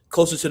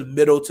closer to the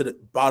middle to the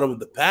bottom of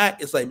the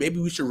pack, it's like maybe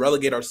we should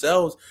relegate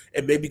ourselves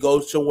and maybe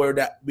go somewhere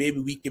that maybe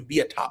we can be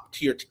a top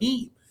tier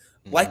team,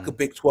 like a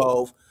Big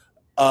 12,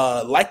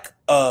 like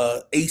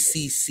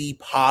ACC,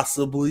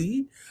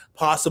 possibly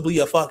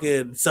a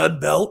fucking Sun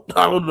Belt.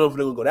 I don't know if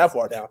they're gonna go that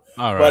far down.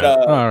 All right,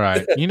 but, all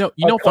right. You know,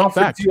 fun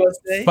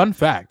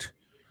fact.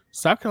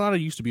 South Carolina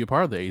used to be a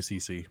part of the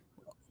ACC.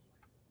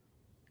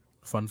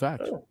 Fun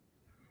fact. Oh,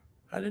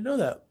 I didn't know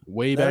that.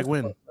 Way back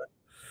when.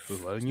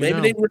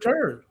 Maybe they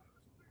return.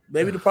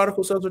 Maybe the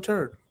prodigal sons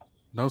return.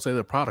 Don't say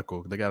the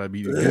prodigal. They gotta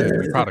be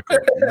the prodigal.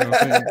 You know what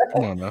I'm saying?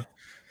 Come on now.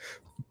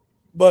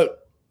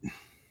 But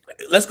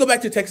let's go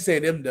back to Texas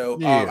A&M though.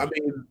 Yeah. I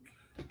mean,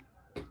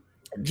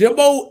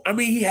 Jimbo, I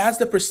mean, he has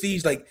the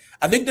prestige. Like,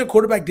 I think their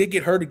quarterback did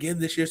get hurt again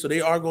this year, so they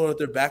are going with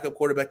their backup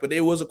quarterback, but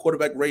there was a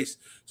quarterback race.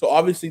 So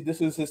obviously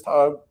this is his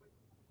time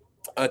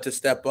to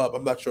step up.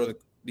 I'm not sure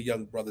the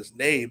young brother's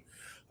name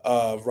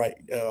right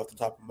off the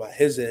top of my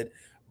head,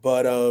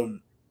 but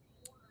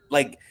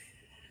like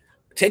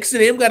Texas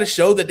A&M got to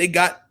show that they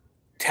got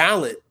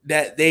talent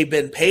that they've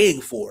been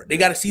paying for. They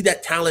got to see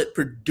that talent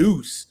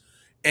produce,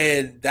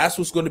 and that's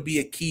what's going to be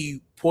a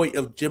key point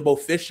of Jimbo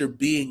Fisher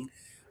being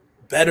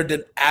better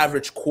than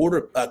average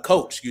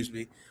coach. Excuse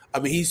me. I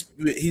mean, he's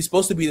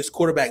supposed to be this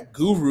quarterback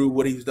guru,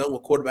 what he's done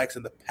with quarterbacks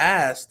in the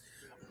past,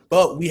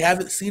 but we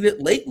haven't seen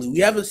it lately. We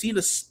haven't seen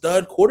a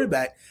stud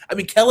quarterback. I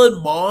mean,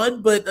 Kellen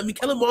Mond, but I mean,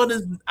 Kellen Mond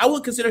is, I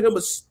would consider him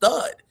a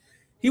stud.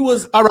 He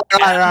was all right.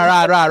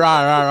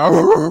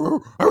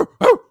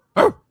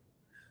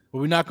 What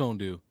we're not gonna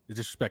do is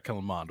disrespect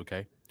Kellen Mond,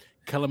 okay?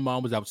 Kellen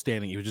Mond was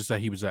outstanding. He was just that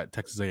he was at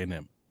Texas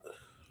A&M.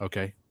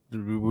 Okay,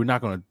 we're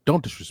not gonna,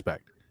 don't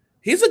disrespect.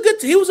 He was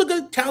a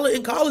good talent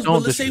in college, but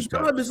at the same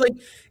time, it's like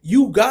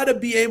you gotta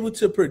be able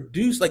to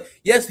produce. Like,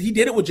 yes, he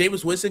did it with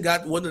Jameis Winston,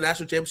 won the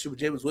national championship with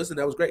Jameis Winston.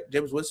 That was great.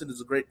 Jameis Winston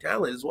is a great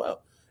talent as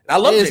well. And I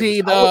love Is Jameis.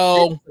 He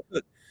though?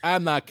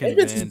 I'm not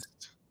convinced.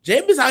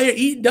 Jameis out here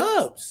eating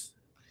dubs.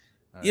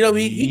 You know,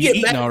 he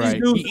get mad at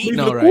these dudes leaving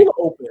the cooler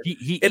open.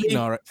 He eating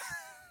all right.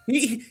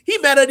 He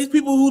mad at these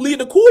people who leave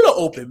the cooler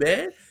open,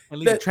 man. and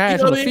leave the trash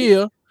on the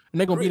field, and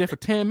they're gonna be there for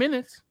 10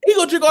 minutes. He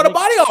gonna drink all the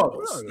body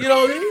armors. You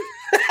know what I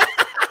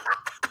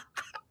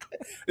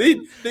mean?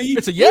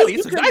 It's a Yeti.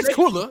 It's a nice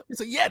cooler.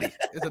 It's a Yeti.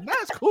 It's a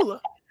nice cooler.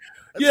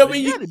 Yeah, I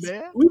mean,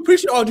 we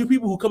appreciate all you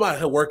people who come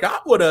out and work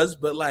out with us,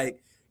 but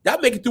like y'all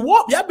make it through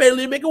warm. Y'all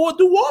barely make it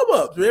through warm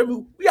ups.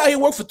 We out here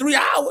work for 3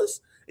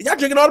 hours, and y'all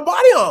drinking all the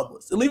body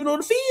armors and leaving it on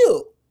the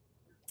field.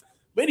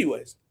 But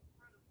anyways,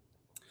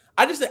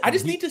 I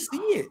just need to see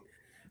it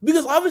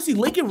because obviously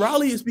Lincoln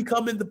Riley is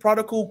becoming the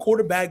prodigal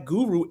quarterback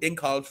guru in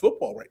college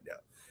football right now.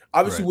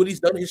 Obviously, what he's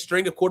done, his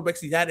string of quarterbacks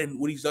he had, and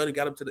what he's done and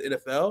got him to the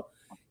NFL.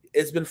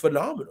 It's been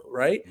phenomenal,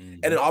 right? Mm-hmm.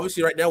 And then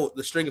obviously right now with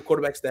the string of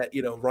quarterbacks that,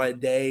 Ryan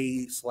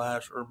Day /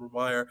 Urban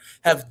Meyer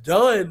have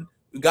done,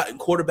 gotten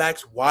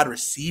quarterbacks, wide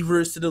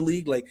receivers to the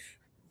league, like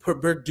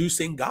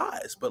producing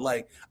guys. But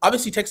like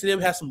obviously Texas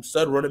A&M has some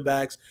stud running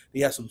backs.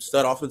 He has some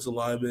stud offensive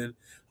linemen.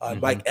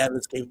 Mike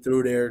Evans came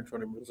through there in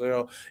front of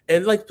Brazil.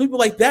 And like people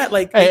like that,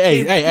 like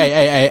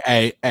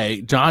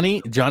hey,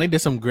 Johnny did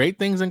some great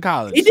things in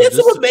college. He did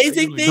some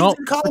amazing things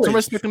in college. Put some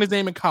respect on his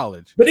name in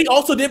college. But he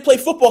also did play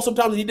football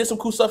sometimes, and he did some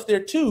cool stuff there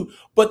too.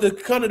 But the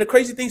kind of the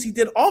crazy things he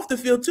did off the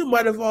field too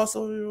might have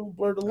also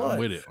blurred the line. I'm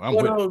with it.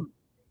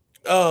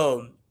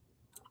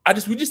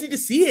 We just need to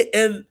see it,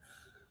 and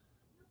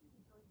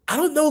I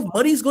don't know if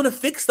money's going to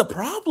fix the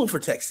problem for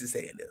Texas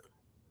A&M.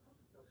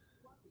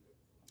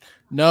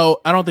 No,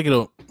 I don't think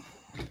it'll.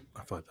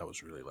 I thought that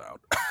was really loud.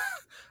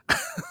 I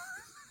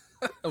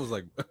was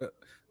like,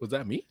 was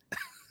that me?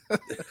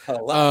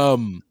 What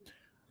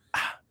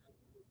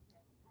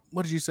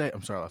did you say?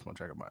 I'm sorry, I lost my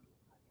track of mind.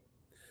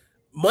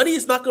 Money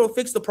is not going to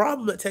fix the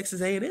problem at Texas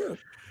A&M.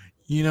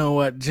 You know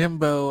what,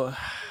 Jimbo?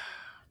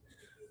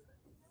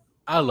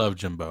 I love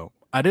Jimbo.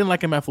 I didn't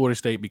like him at Florida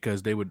State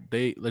because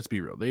let's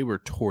be real, they were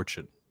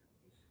torching.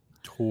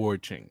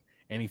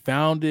 And he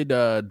founded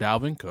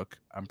Dalvin Cook.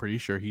 I'm pretty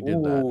sure he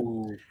did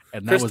that.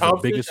 And that was the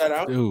biggest.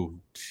 Dude,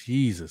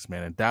 Jesus,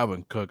 man. And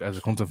Dalvin Cook, as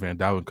a Clemson fan,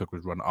 Dalvin Cook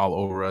was running all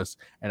over us.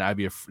 And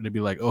they'd be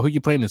like, oh, who you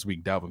playing this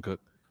week? Dalvin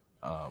Cook.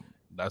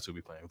 That's who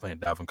we playing. We're playing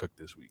Dalvin Cook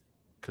this week.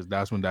 Because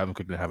that's when Dalvin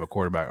Cook didn't have a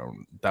quarterback.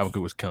 Dalvin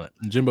Cook was killing it.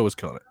 And Jimbo was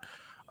killing it.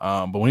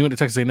 But when he went to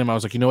Texas A&M, I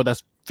was like, you know what?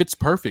 That fits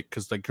perfect.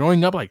 Because like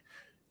growing up, like,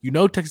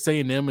 Texas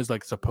A&M is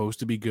like supposed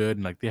to be good.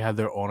 And like they had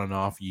their on and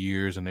off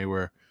years. And they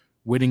were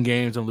winning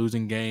games and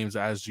losing games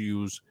as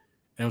used.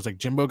 And it was like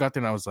Jimbo got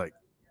there and I was like,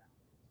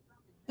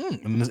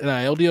 And this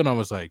NIL deal, and I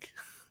was like,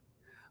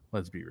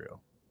 let's be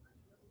real.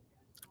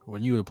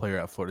 When you were a player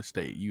at Florida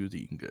State, you was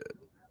eating good.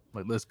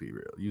 Like, let's be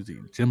real.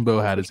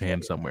 Jimbo had his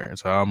hand somewhere. And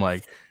so I'm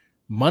like,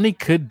 money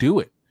could do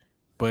it.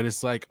 But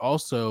it's like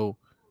also,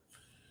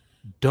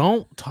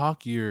 don't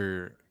talk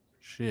your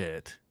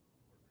shit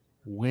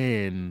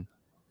when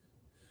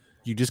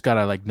you just got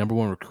a like number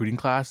one recruiting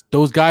class.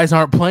 Those guys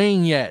aren't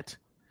playing yet.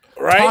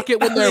 Right? Talk it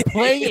when they're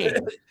playing.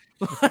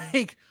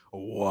 Like,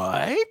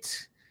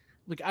 what?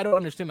 Like, I don't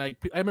understand. Like,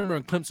 I remember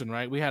in Clemson,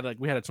 right? We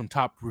had some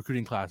top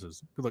recruiting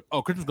classes. People like,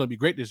 oh, Clemson's going to be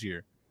great this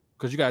year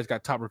because you guys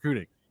got top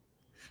recruiting.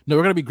 No,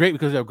 we're going to be great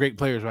because we have great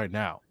players right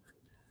now.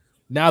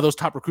 Now those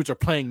top recruits are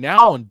playing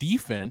now on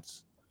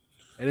defense,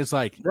 and it's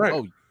like,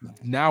 oh,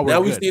 now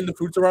we're seeing the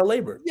fruits of our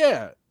labor.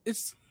 Yeah,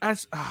 it's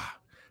as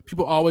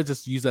people always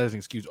just use that as an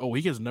excuse. Oh,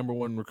 he gets number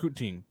one recruit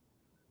team.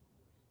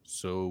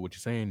 So what you're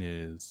saying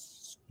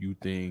is you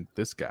think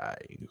this guy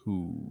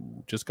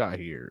who just got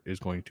here is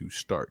going to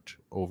start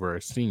over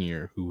a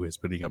senior who is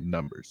putting up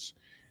numbers.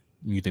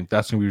 You think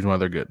that's going to be the reason why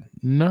they're good?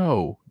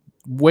 No.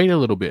 Wait a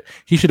little bit.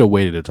 He should have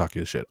waited to talk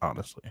his shit,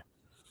 honestly.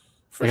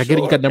 I get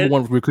it, you got number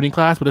one recruiting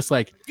class, but it's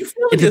like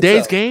in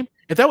today's game,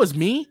 if that was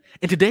me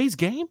in today's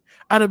game,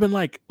 I'd have been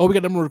like, oh, we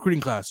got number one recruiting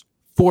class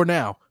for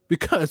now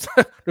because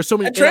there's so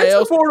many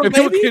NILs and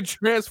people can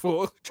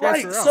transfer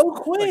right out, so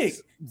quick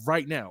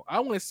right now.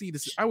 I want to see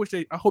this. I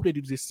hope they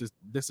do this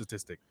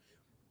statistic.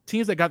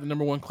 Teams that got the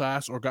number one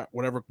class or got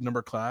whatever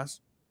number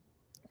class,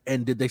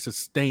 and did they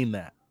sustain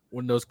that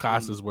when those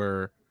classes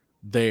were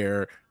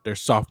their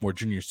sophomore,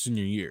 junior,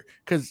 senior year?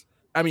 Because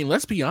I mean,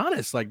 let's be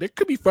honest. Like there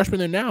could be freshmen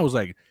there now. It's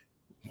like,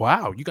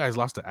 wow, you guys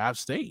lost to App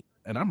State,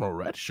 and I'm a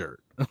red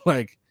shirt.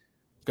 Like,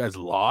 you guys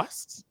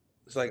lost.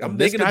 It's like I'm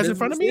making guys in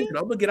front of me. I'm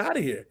gonna get out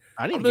of here.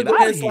 I need to get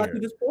out of here. Through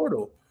this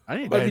portal. I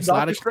need to get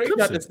out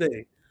of this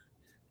thing.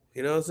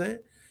 You know what I'm saying?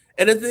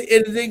 And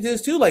the thing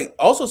is too, like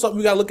also something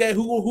we gotta look at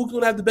who's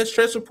gonna have the best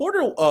transfer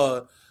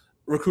portal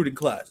recruiting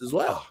class as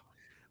well. Oh,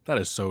 that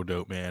is so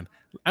dope, man.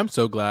 I'm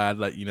so glad.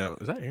 Like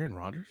is that Aaron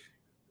Rodgers?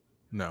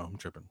 No, I'm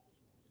tripping.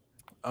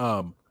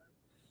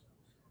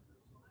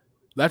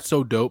 That's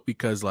so dope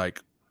because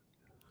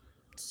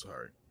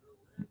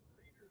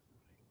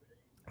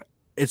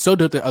it's so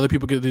dope that other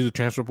people get to do the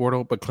transfer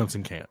portal, but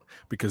Clemson can't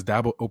because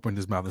Dabo opened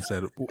his mouth and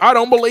said, I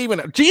don't believe in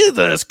it.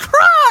 Jesus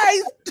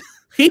Christ.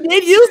 He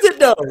did use it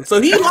though.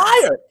 So he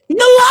liar. He a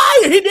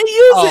liar. He did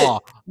use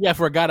it. Yeah,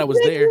 for a guy that was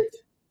there.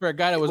 For a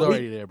guy that was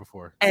already there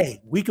before.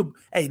 Hey,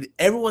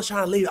 everyone's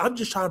trying to leave. I'm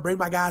just trying to bring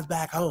my guys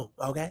back home.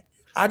 Okay.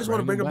 I just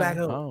want to bring them back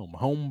home.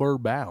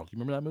 Homeward Bound. You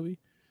remember that movie?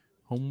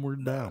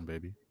 Homeward Bound,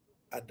 baby.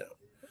 I don't.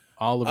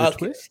 Oliver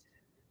Twist.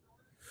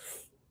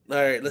 All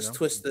right, let's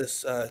twist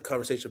this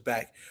conversation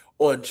back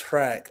on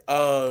track.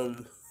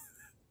 I'm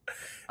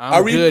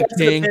are we good,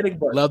 pressing the King. panic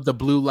button? Love the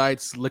blue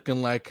lights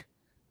looking like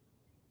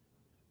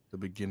the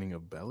beginning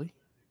of belly.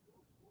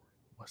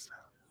 What's that?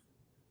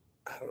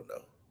 I don't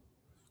know.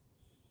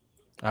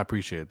 I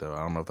appreciate it though. I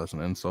don't know if that's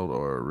an insult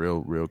or a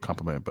real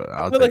compliment, but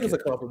I feel like it's a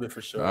compliment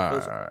for sure. All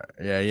right.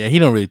 Yeah. He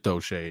don't really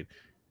throw shade.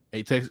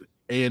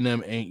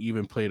 A&M ain't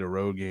even played a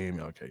road game.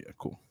 Okay, yeah,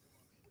 cool.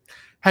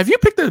 Have you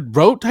picked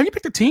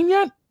the team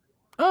yet?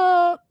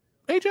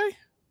 AJ?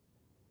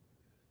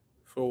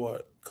 For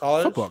what?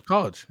 College? Football,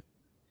 college.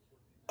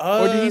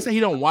 Or did he say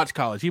he don't watch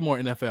college? He more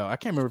NFL. I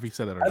can't remember if he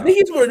said that or not. I think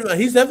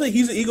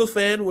he's an Eagles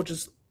fan, which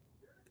is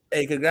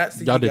hey, congrats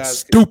to y'all you did guys.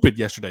 Stupid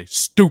yesterday.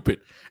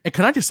 Stupid. And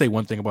can I just say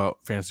one thing about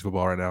fantasy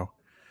football right now?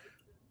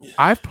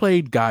 I've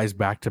played guys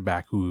back to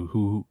back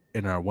who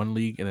in our one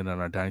league and then in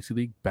our dynasty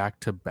league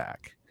back to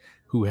back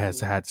who has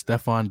had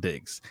Stephon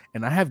Diggs,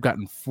 and I have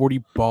gotten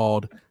 40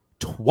 balled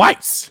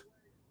twice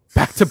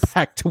back to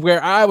back to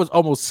where I was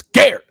almost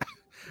scared.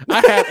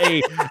 I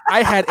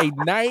had a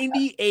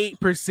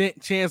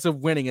 98% chance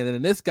of winning, and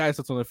then this guy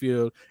sits on the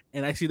field,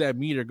 and I see that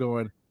meter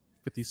going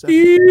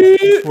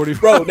 57,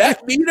 45. Bro,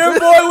 that meter,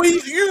 boy,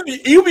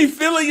 you be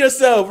feeling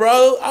yourself,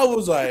 bro. I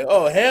was like,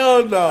 oh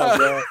hell no,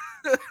 bro.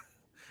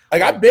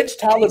 Like I benched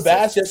Tyler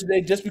Bass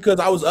yesterday just because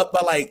I was up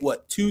by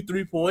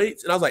 2-3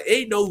 points, and I was like,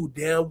 ain't no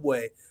damn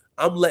way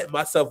I'm letting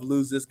myself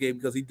lose this game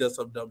because he does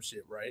some dumb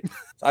shit, right?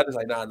 So I just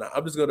like, nah.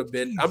 I'm just gonna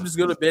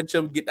bench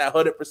him, get that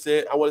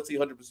 100%. I want to see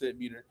 100%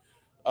 meter.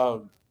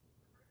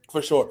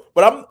 For sure.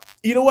 But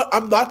you know what?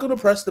 I'm not going to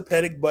press the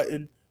panic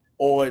button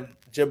on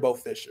Jimbo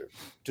Fisher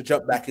to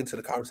jump back into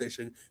the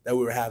conversation that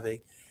we were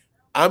having.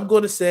 I'm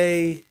going to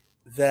say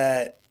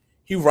that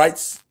he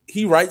rights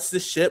the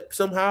ship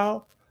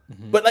somehow.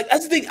 Mm-hmm. But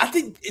that's the thing. I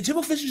think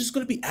Jimbo Fisher is just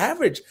going to be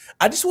average.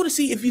 I just want to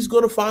see if he's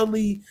going to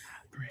finally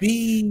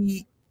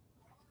be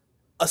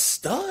a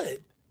stud,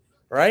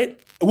 right?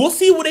 We'll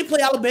see when they play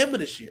Alabama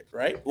this year,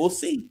 right? We'll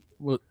see.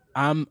 Well,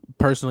 I'm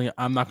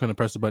not going to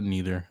press the button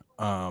either.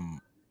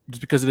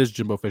 Just because it is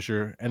Jimbo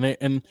Fisher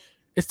and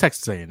it's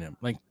Texas A&M.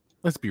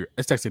 Let's be real,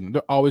 it's Texas A&M.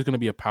 They're always going to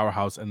be a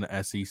powerhouse in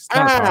the SEC.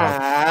 Not a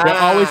powerhouse.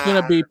 They're always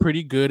going to be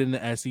pretty good in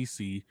the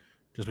SEC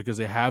just because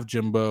they have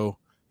Jimbo.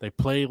 They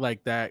play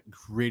like that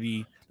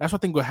gritty. That's what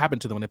I think will happen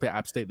to them when they play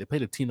App State. They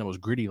played a team that was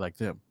gritty like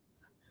them.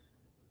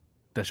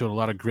 That showed a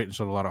lot of grit and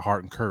showed a lot of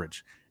heart and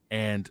courage.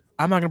 And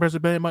I'm not going to press the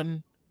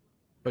button,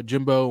 but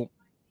Jimbo,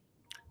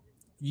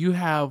 you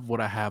have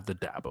what I have, the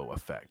Dabo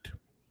effect.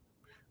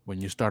 When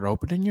you start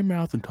opening your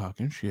mouth and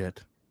talking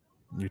shit,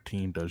 your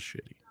team does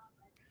shitty.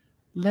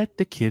 Let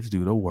the kids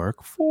do the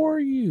work for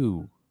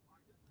you.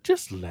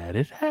 Just let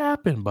it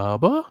happen,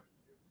 Bubba.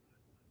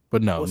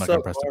 But no, I'm not going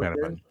to press the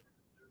panic button.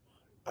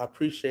 I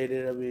appreciate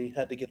it. I mean,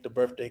 had to get the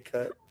birthday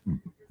cut.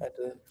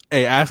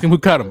 Hey, ask him who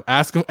cut him.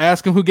 Ask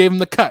him who gave him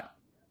the cut.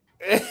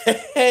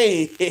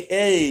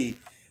 Hey.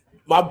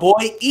 My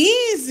boy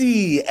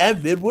Easy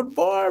at Midwood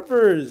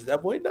Barbers.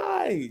 That boy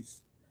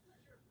nice.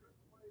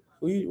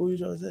 What you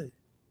trying to say?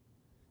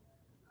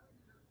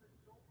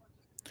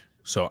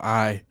 So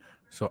I,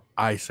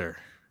 sir,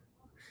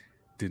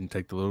 didn't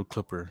take the little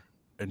clipper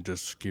and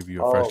just give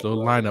you a fresh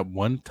little lineup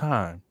one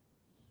time.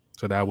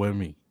 So that wasn't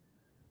me.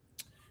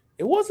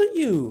 It wasn't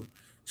you.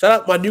 Shout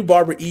out my new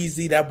barber,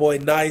 Easy. That boy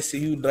nice.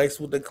 You nice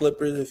with the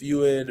clippers if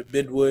you in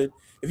Midwood.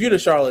 If you're in the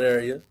Charlotte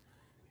area,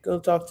 go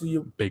talk to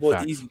your Big boy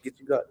facts. Easy.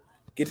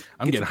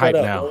 I'm getting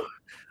hyped now. Bro.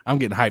 I'm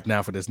getting hyped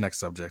now for this next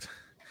subject.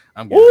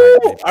 I'm getting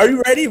hyped. Are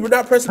you ready? We're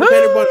not pressing the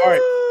panic button. All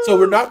right. So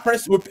we're not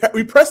pressing.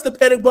 We pressed the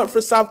panic button for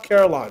South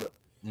Carolina.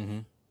 Mm-hmm.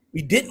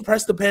 We didn't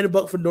press the panic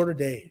button for Notre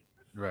Dame.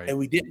 Right. And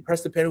we didn't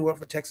press the panic button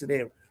for Texas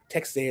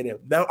A&M.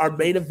 Now our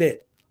main event.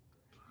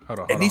 Hold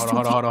on. I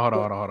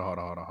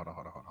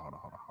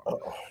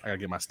gotta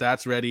get my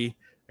stats ready.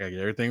 I gotta get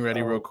everything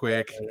ready real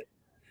quick.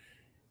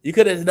 You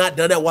could have not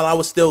done that while I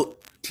was still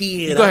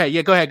teeing. Go ahead.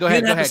 Yeah, go ahead.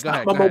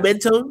 My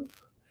momentum.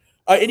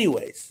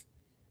 Anyways.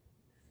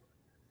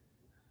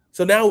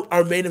 So now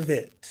our main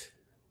event.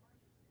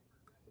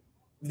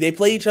 They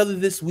play each other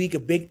this week. A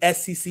big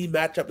SEC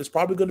matchup. It's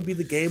probably going to be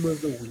the game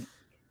of the week.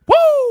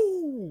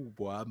 Woo!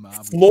 Boy,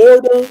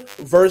 Florida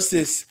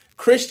versus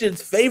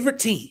Christian's favorite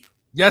team.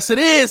 Yes, it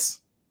is.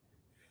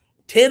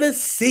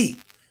 Tennessee.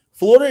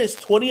 Florida is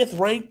 20th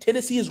ranked.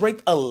 Tennessee is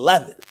ranked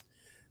 11th.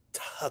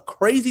 A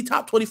crazy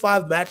top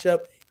 25 matchup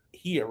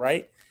here,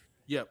 right?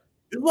 Yep.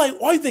 Why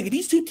are you thinking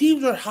these two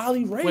teams are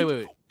highly ranked?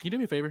 Wait. Can you do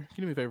me a favor?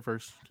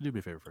 First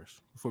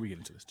before we get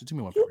into this? Just do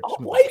me one favor.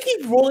 Why do you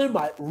keep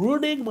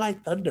ruining my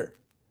thunder?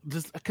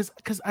 Just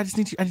because I just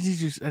need you.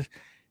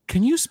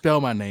 Can you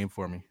spell my name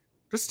for me?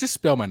 Just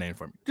spell my name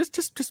for me.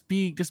 Just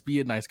be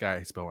a nice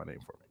guy. Spell my name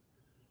for me.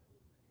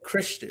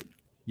 Christian.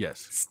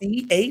 Yes.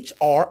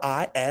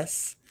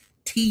 CHRISTIAN.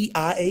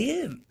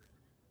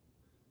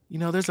 You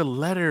know, there's a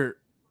letter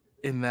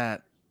in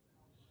that.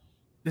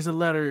 There's a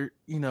letter,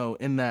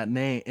 in that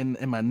name,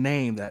 in my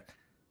name that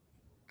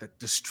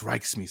just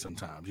strikes me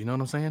sometimes. You know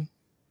what I'm saying?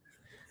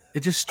 It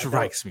just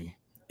strikes me.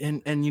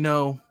 And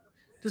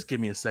just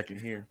give me a second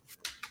here.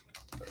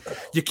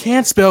 You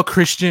can't spell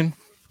Christian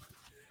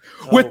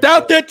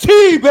without the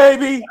T,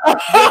 baby. You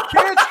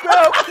can't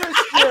spell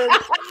Christian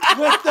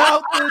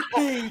without the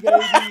T,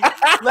 baby.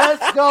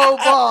 Let's go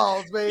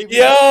balls, baby.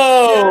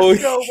 Yo.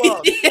 Let's go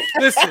balls.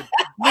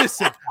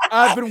 Listen.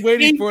 I've been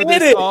waiting for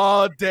this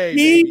all day.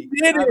 He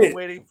did I've it. been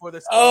waiting for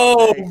this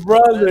all day. Oh,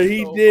 brother, Let's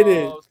he go did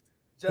balls. it.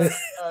 Just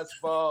us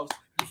balls.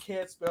 You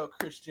can't spell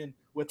Christian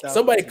without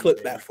Somebody the T, clip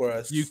baby. that for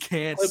us. You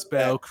can't Clip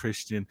spell that.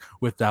 Christian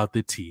without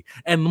the T.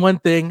 And one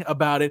thing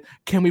about it,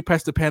 can we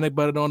press the panic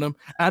button on them?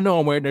 I know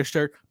I'm wearing their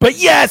shirt, but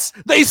yes,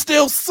 they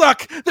still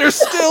suck. They're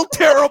still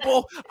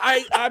terrible.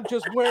 I'm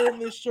just wearing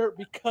this shirt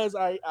because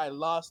I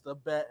lost a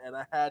bet and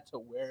I had to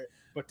wear it.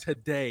 But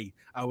today,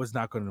 I was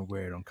not going to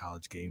wear it on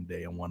College Game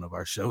Day on one of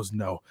our shows.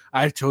 No,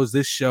 I chose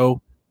this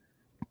show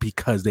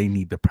because they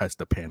need to press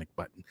the panic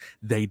button.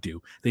 They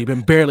do. They've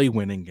been barely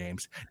winning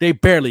games. They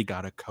barely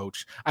got a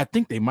coach. I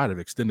think they might have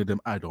extended them.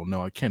 I don't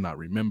know. I cannot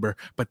remember.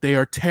 But they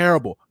are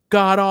terrible.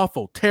 God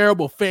awful.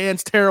 Terrible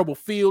fans. Terrible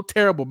field.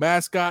 Terrible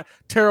mascot.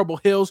 Terrible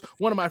hills.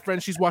 One of my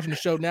friends, she's watching the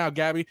show now,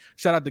 Gabby.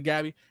 Shout out to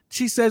Gabby.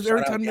 She says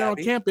every time they're on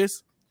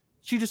campus,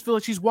 she just feels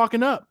like she's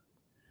walking up.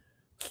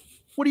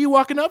 What are you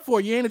walking up for?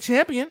 You ain't a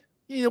champion.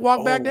 You need to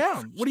walk back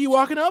down. What are you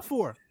walking up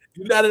for?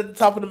 You're not at the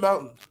top of the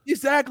mountain.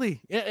 Exactly.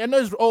 And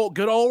there's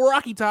good old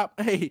Rocky Top.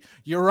 Hey,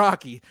 you're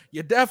Rocky.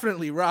 You're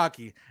definitely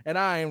Rocky. And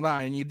I ain't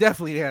lying. You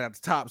definitely at the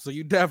top. So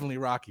you definitely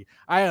Rocky.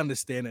 I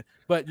understand it.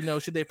 But,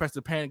 should they press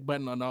the panic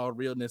button on all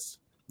realness?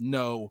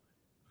 No.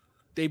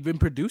 They've been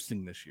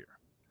producing this year.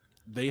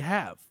 They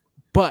have.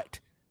 But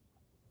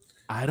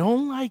I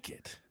don't like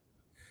it.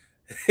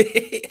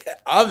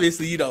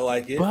 Obviously, you don't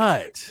like it.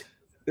 But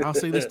I'll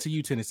say this to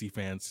you, Tennessee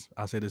fans.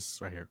 I'll say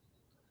this right here.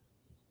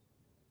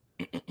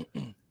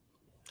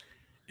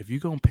 If you're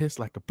going to piss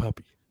like a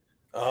puppy,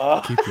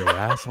 keep your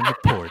ass on the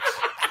porch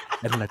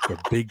and let the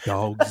big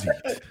dogs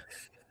eat.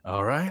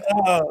 All right?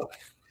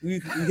 You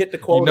hit the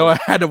quota. I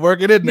had to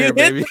work it in there,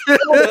 baby.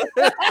 I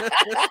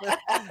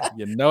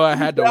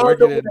had to work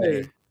it in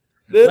there.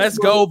 Let's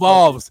go,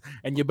 Vols.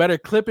 And you better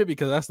clip it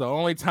because that's the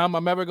only time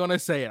I'm ever going to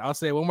say it. I'll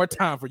say it one more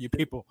time for you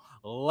people.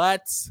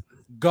 Let's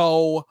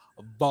go,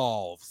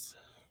 Vols.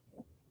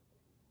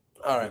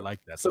 All right. I like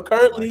that. So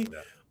currently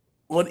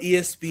on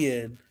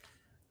ESPN,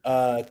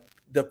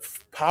 the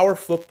Power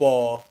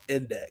Football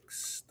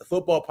Index, the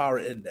Football Power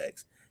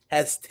Index,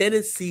 has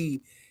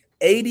Tennessee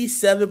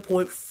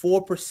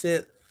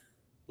 87.4%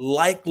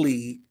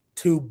 likely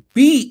to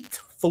beat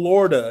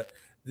Florida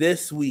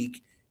this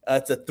week.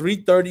 It's a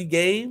 3:30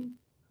 game,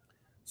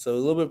 so a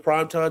little bit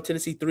prime time.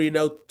 Tennessee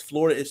 3-0,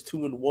 Florida is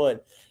 2-1.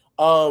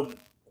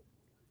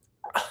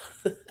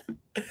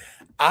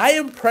 I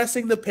am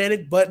pressing the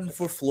panic button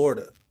for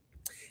Florida,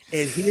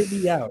 and hear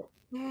me out.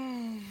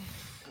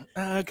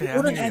 Okay,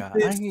 I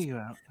hear you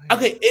out.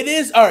 Okay, it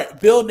is all right.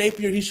 Bill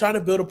Napier, he's trying to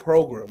build a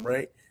program,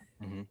 right?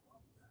 Mm-hmm.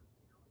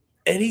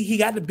 And he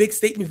got the big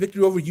statement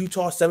victory over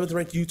Utah, 7th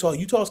ranked Utah.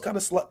 Utah's kind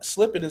of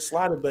slipping and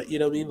sliding, but you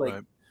know what I mean.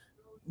 Like,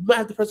 you might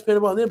have to press the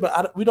panic button there,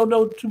 but we don't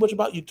know too much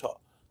about Utah.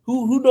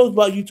 Who knows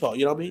about Utah?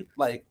 You know what I mean?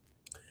 Like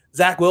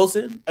Zach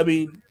Wilson. I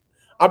mean,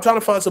 I'm trying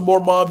to find some more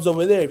moms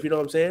over there. If you know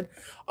what I'm saying.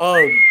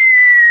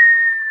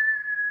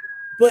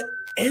 But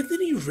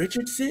Anthony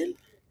Richardson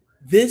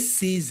this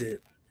season.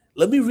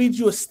 Let me read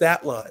you a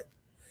stat line.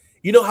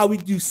 You know how we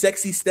do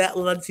sexy stat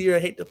lines here? I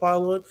hate to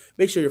follow on.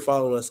 Make sure you're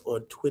following us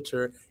on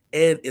Twitter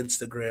and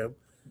Instagram.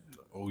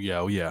 Oh,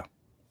 yeah.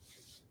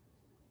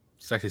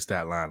 Sexy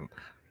stat line.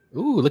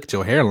 Ooh, look at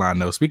your hairline,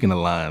 though. Speaking of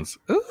lines.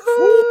 Ooh.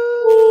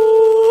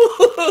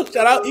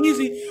 Shout out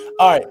Easy.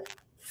 All right.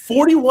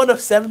 41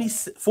 of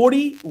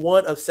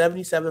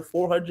 77,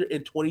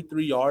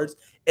 423 yards,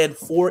 and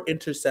 4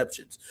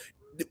 interceptions.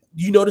 Do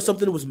you notice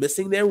something that was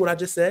missing there, what I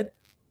just said?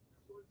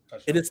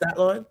 In his stat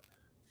line?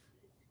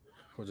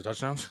 Was it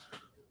touchdowns?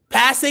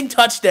 Passing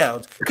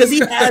touchdowns, because he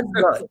has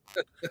none.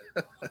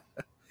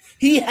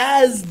 He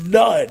has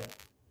none.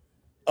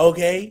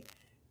 Okay?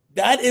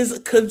 That is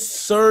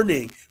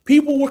concerning.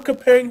 People were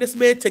comparing this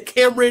man to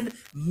Cameron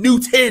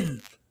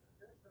Newton.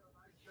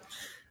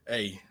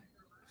 Hey,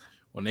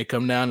 when they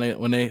come down,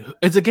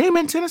 it's a game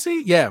in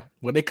Tennessee? Yeah.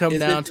 When they come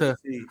down to,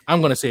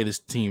 I'm going to say this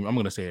team, I'm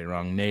going to say it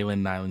wrong,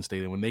 Neyland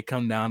Stadium. When they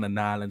come down to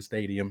Neyland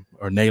Stadium,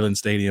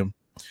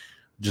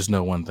 just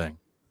know one thing.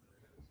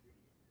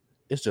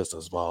 It's just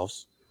us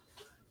Vols.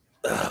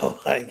 Oh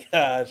my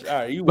gosh! All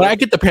right, but I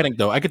get the panic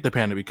though. I get the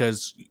panic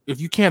because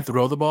if you can't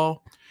throw the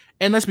ball,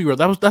 and let's be real,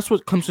 that's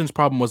what Clemson's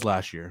problem was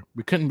last year.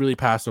 We couldn't really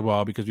pass the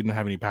ball because we didn't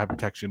have any pass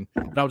protection.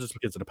 That was just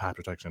because of the pass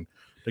protection.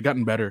 They've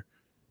gotten better,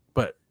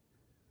 but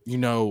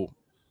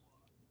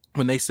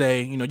when they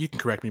say, you can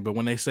correct me, but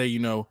when they say,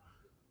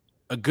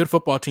 a good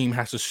football team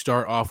has to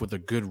start off with a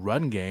good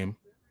run game,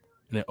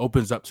 and it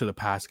opens up to the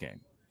pass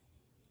game.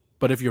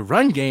 But if your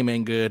run game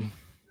ain't good,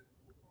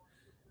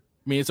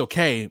 it's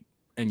okay,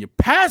 and your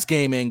pass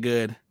game ain't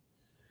good,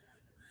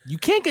 you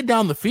can't get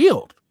down the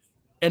field,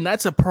 and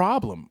that's a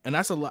problem. And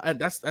that's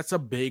a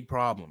big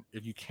problem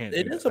if you can't.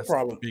 It is a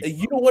problem.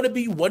 You don't want to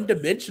be one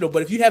dimensional,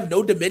 but if you have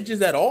no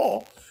dimensions at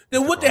all,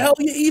 then what the hell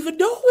are you even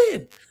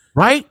doing?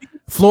 Right?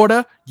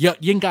 Florida, you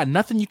ain't got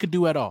nothing you can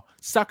do at all.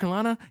 South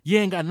Carolina, you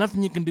ain't got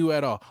nothing you can do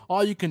at all.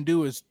 All you can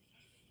do is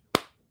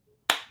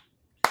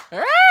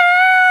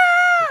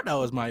that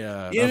was my You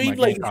know what I mean?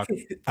 Like,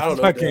 I don't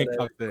know. my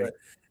Gamecock thing.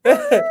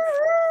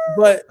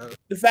 But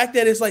the fact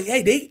that it's like,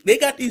 hey, they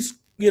got these,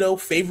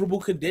 favorable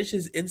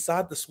conditions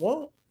inside the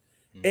swamp,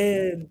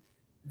 and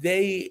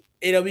they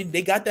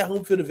got that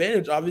home field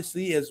advantage,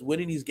 obviously, as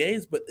winning these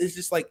games. But it's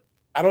just like,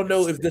 I don't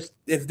know if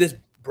this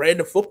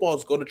brand of football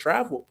is going to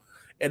travel,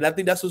 and I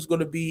think that's what's going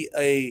to be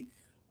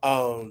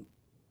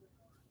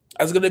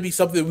that's going to be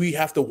something we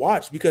have to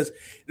watch, because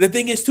the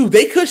thing is too,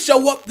 they could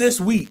show up this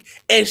week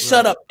and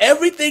shut up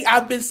everything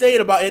I've been saying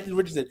about Anthony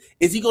Richardson.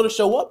 Is he going to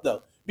show up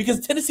though?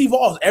 Because Tennessee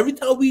Vols, every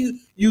time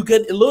you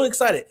get a little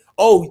excited,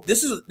 oh,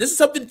 this is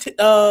something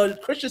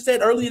Christian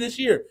said earlier this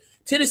year.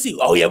 Tennessee,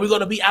 oh yeah, we're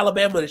going to beat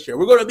Alabama this year.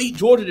 We're going to beat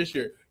Georgia this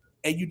year,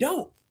 and you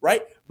don't,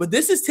 right? But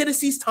this is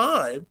Tennessee's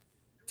time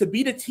to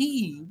beat a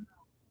team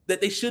that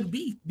they should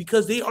beat,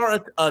 because they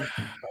are a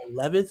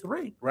 11th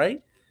ranked,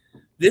 right?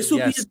 This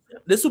will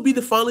be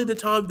finally the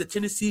time that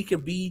Tennessee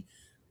can be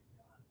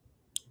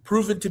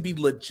proven to be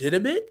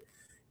legitimate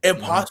and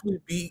possibly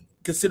be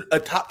considered a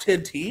top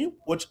 10 team.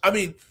 Which, I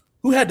mean,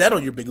 who had that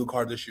on your bingo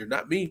card this year?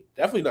 Not me.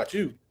 Definitely not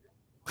you.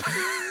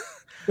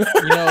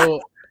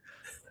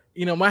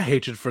 My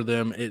hatred for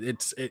them,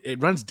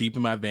 it runs deep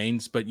in my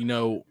veins. But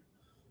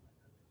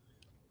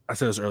I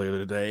said this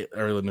earlier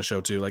in the show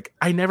too. Like,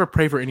 I never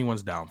pray for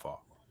anyone's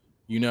downfall.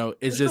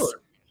 It's just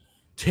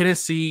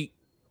Tennessee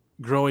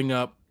growing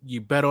up. You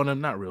bet on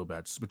them, not real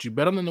bets, but you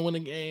bet on them to win the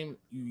game.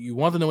 You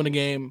want them to win the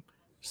game.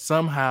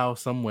 Somehow,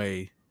 some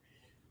way,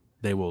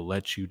 they will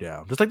let you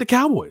down. Just like the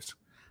Cowboys.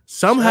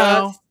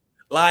 Somehow. Just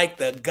like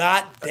the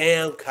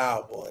goddamn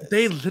Cowboys.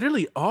 They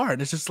literally are.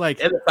 And it's just like.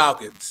 And the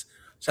Falcons.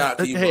 Shout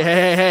out to you.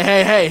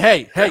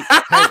 Hey.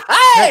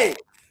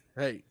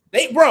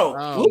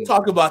 Bro, we'll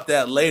talk about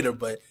that later,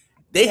 but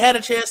they had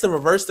a chance to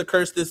reverse the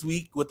curse this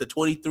week with the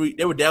 23.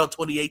 They were down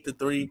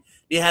 28-3.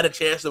 They had a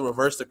chance to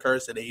reverse the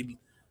curse, and they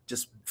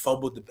just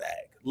fumbled the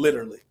bag,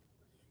 literally.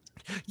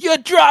 You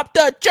dropped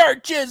the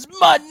church's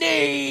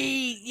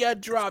money.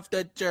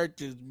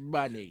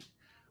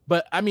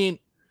 But I mean,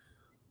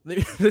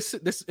 this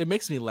it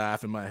makes me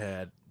laugh in my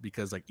head,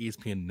 because like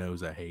ESPN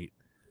knows I hate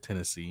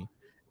Tennessee,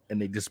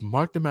 and they just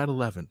marked them at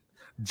 11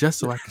 just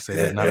so I can say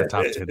they're not a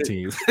top 10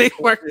 team. They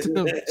marked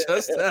them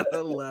just at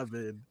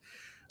 11.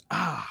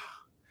 I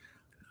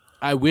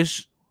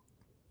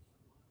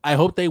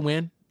hope they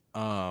win.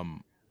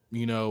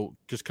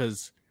 Just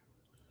because.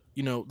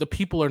 The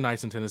people are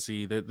nice in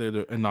Tennessee. They're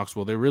in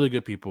Knoxville. They're really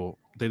good people.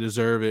 They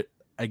deserve it.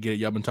 I get it.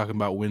 Y'all been talking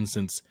about wins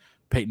since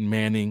Peyton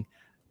Manning.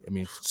 I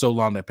mean, so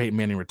long that Peyton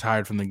Manning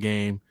retired from the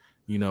game.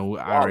 I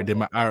already did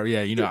my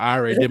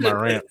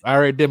rant. I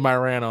already did my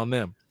rant on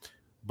them.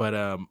 But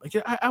I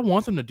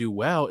want them to do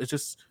well. It's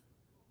just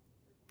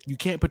you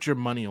can't put your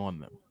money on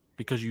them,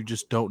 because you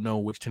just don't know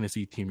which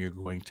Tennessee team you're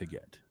going to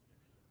get.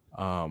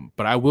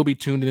 But I will be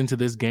tuned into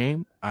this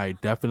game. I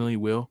definitely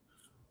will.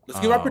 Let's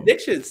give our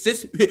predictions. You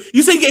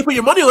say you can't put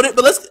your money on it,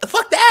 but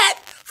fuck that.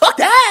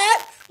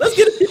 Let's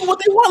give the people what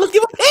they want. Let's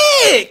give a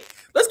pick.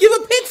 Let's give a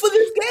pick for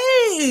this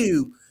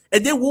game,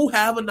 and then we'll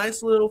have a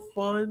nice little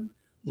fun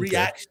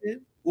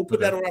reaction. We'll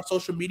put that on our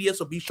social media,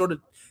 so be sure to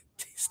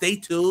stay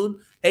tuned.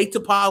 Hate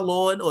to Pile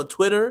on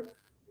Twitter,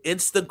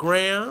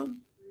 Instagram,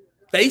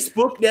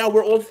 Facebook. Now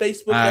we're on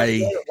Facebook.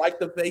 Like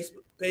the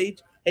Facebook page.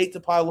 Hate to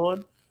Pile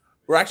on.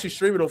 We're actually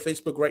streaming on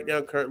Facebook right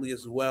now, currently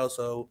as well.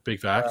 So big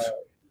facts.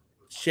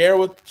 Share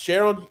on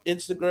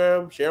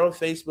Instagram, share on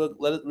Facebook.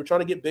 We're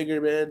trying to get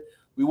bigger, man.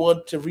 We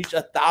want to reach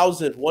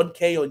 1,000,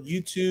 1K on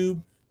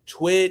YouTube,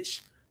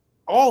 Twitch,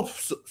 all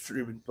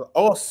streaming,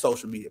 all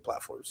social media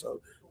platforms.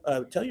 So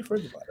tell your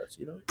friends about us.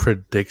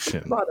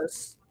 Prediction about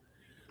us.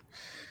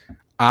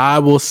 I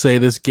will say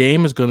this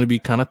game is going to be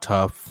kind of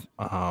tough.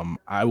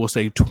 I will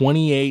say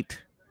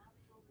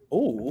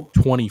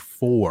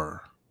 28-24.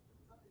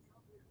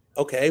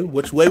 Okay,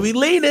 which way we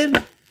leaning?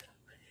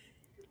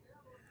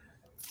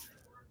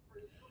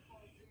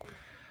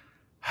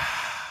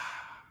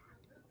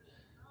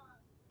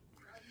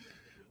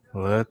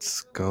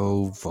 Let's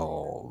go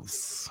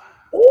Vols.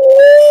 Ooh.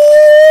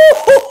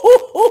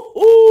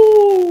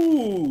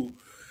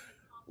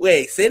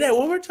 Wait, say that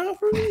one more time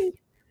for me.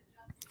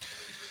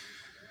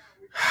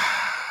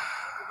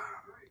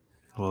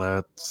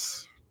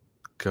 Let's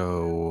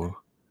go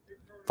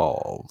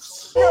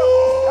Vols.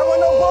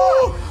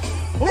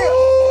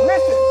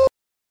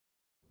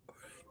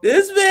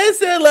 This man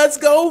said, let's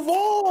go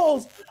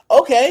Vols.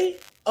 Okay,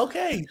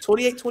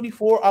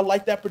 28-24. I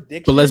like that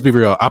prediction. But let's be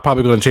real. I'm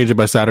probably going to change it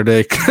by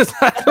Saturday, because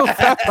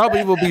I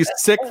probably will be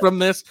sick from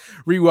this.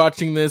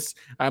 Rewatching this,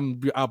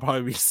 I'll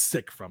probably be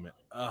sick from it.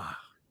 Ugh.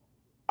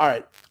 All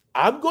right,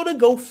 I'm going to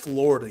go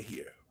Florida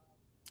here,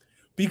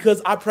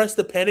 because I pressed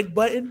the panic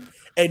button,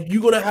 and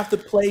you're going to have to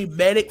play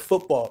manic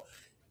football.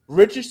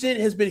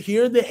 Richardson has been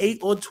hearing the hate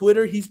on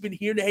Twitter. He's been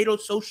hearing the hate on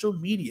social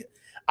media.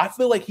 I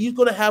feel like he's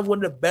going to have one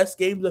of the best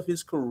games of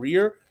his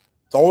career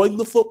throwing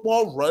the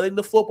football, running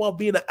the football,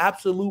 being an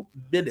absolute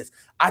menace.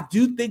 I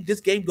do think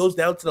this game goes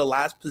down to the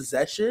last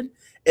possession,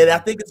 and I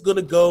think it's going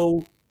to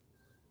go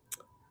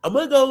 – I'm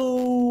going to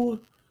go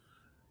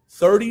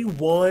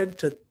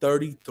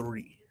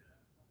 31-33.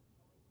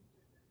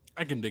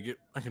 I can dig it.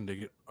 I feel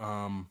like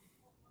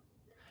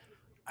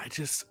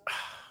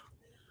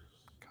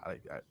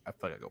I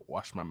gotta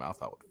wash my mouth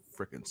out with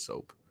freaking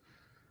soap.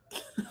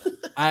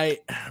 To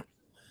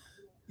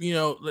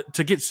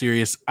get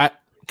serious,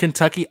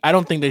 Kentucky, I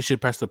don't think they should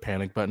press the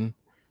panic button.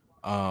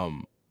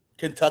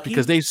 Kentucky?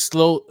 Because they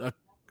slow.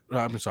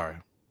 I'm sorry.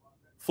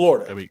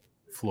 Florida.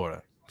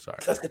 Florida. Sorry.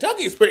 Because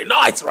Kentucky is pretty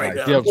nice right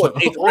now. Yeah,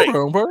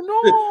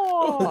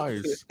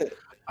 nice.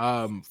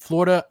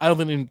 Florida, I don't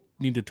think they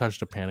need to touch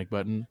the panic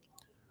button.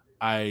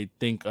 I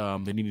think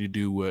they need to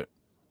do what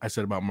I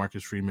said about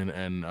Marcus Freeman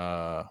and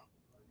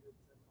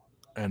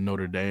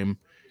Notre Dame.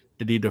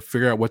 They need to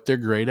figure out what they're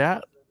great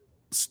at,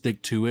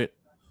 stick to it,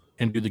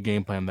 and do the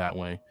game plan that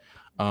way.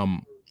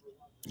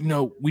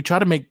 We try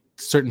to make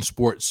certain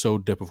sports so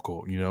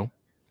difficult,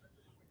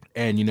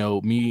 And,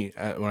 me,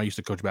 when I used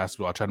to coach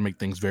basketball, I try to make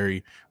things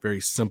very, very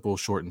simple,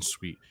 short, and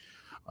sweet.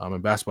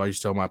 In basketball, I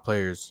used to tell my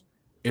players,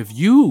 if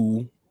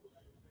we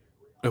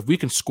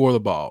can score the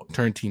ball,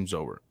 turn teams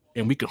over,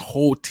 and we can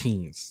hold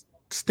teams,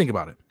 just think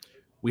about it.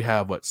 We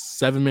have,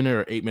 7-minute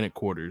or 8-minute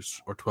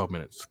quarters, or 12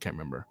 minutes, can't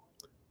remember.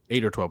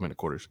 8 or 12-minute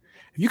quarters.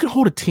 If you can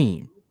hold a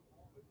team,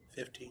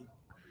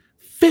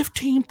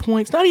 15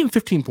 points, not even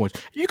 15 points.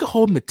 If you can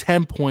hold them to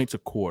 10 points a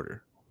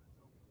quarter,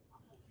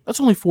 that's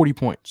only 40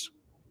 points.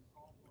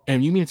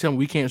 And you mean to tell me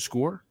we can't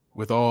score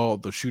with all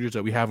the shooters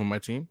that we have on my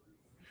team?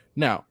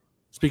 Now,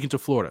 speaking to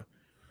Florida,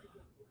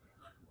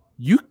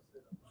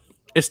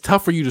 it's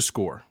tough for you to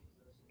score.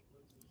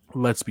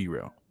 Let's be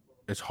real.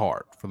 It's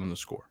hard for them to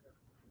score.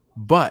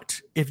 But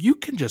if you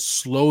can just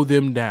slow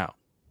them down,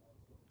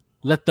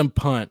 let them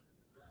punt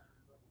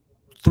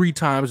 3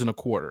 times in a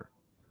quarter,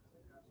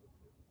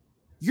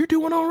 you're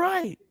doing all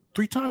right.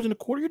 3 times in a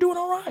quarter, you're doing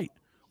all right.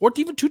 Or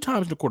even 2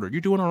 times in a quarter,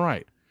 you're doing all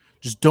right.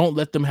 Just don't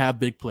let them have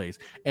big plays.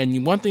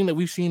 And one thing that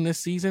we've seen this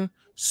season,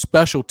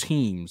 special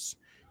teams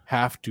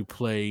have to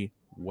play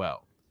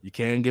well. You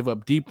can't give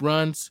up deep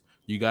runs.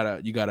 You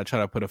gotta try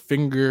to put a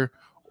finger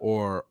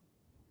or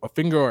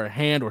a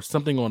hand or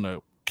something on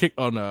the kick,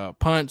 on the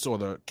punts or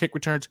the kick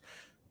returns.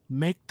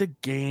 Make the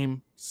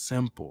game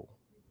simple.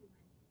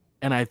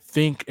 And I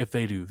think if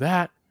they do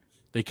that,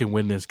 they can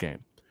win this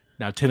game.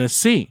 Now,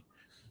 Tennessee,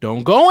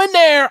 don't go in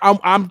there.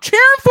 I'm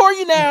cheering for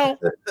you now.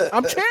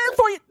 I'm cheering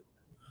for you.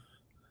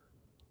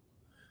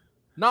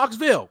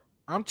 Knoxville,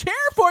 I'm cheering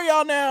for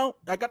y'all now.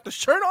 I got the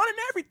shirt on and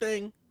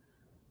everything.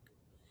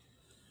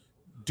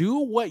 Do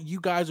what you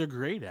guys are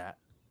great at.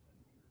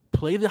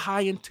 Play the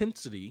high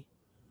intensity,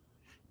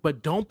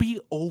 but don't be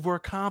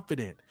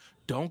overconfident.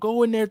 Don't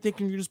go in there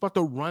thinking you're just about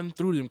to run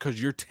through them because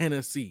you're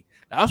Tennessee.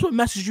 That's what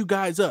messes you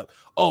guys up.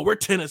 Oh, we're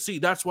Tennessee.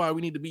 That's why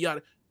we need to be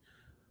out.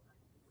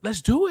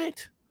 Let's do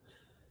it.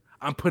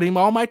 I'm putting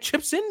all my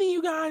chips into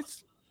you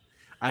guys.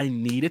 I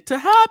need it to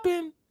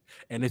happen.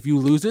 And if you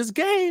lose this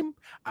game,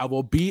 I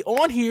will be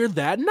on here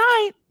that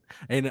night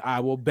and I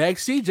will beg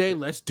CJ,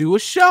 let's do a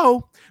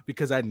show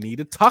because I need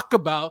to talk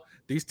about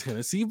these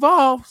Tennessee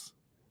Vols.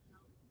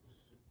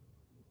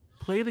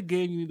 Play the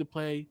game you need to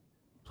play.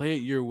 Play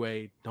it your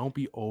way. Don't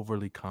be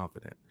overly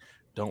confident.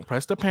 Don't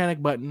press the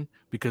panic button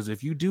because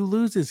if you do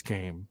lose this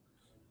game,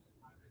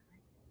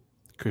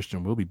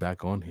 Christian will be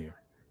back on here.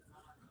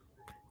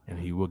 And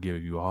he will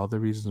give you all the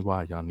reasons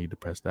why y'all need to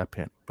press that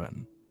panic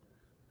button.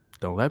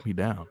 Don't let me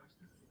down.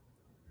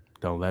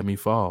 Don't let me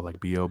fall like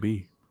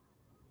B.O.B.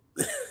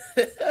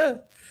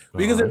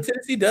 Because if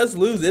Tennessee does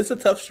lose, it's a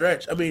tough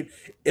stretch. I mean,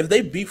 if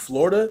they beat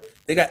Florida,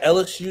 they got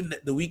LSU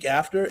the week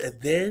after,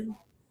 and then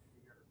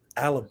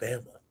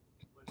Alabama.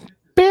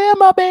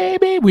 Bama,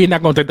 baby. We're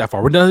not going to take that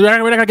far. We're not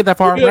going to get that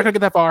far. We're not going to get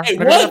that far. Hey,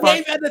 one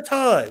game at a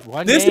time.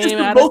 This is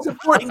the most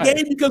important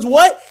game because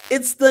what?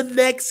 It's the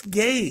next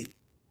game.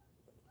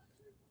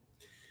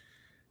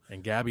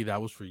 And Gabby,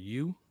 that was for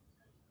you.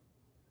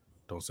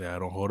 Don't say I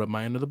don't hold up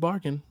my end of the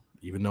bargain,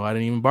 even though I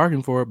didn't even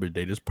bargain for it, but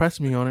they just pressed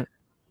me on it.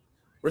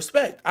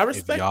 Respect. I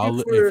respect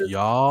you for... If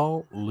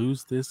y'all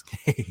lose this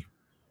game,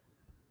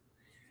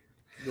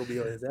 you'll be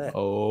on his ass.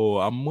 Oh,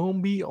 I'm going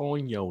to be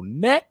on your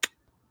neck.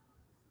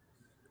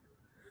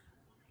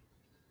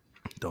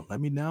 Don't let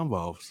me down,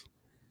 Vols.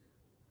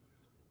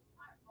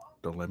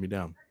 Don't let me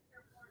down.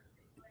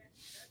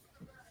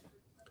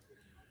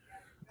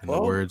 In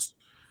the words...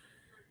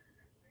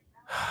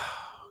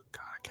 God,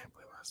 I can't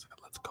believe I said,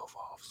 let's go,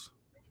 Vols.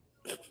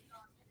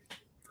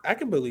 I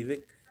can believe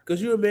it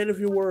because you're a man of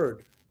your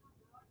word.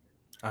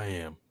 I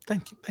am.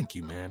 Thank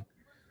you, man.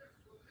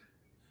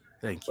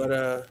 Thank you.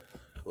 But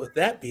with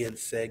that being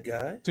said,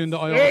 guys,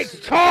 it's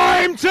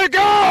time to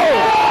go.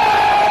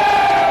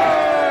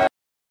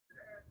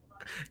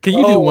 Can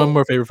you do one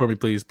more favor for me,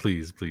 please?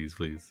 Please.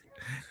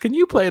 Can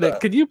you play that?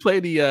 Can you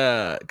play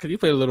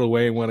the Lil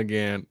Wayne one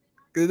again?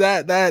 Cause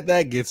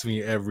that gets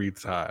me every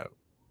time.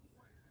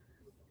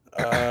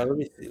 Let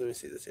me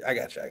see this here. I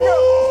got you. That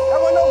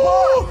was no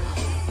bar.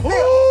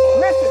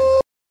 Nigga,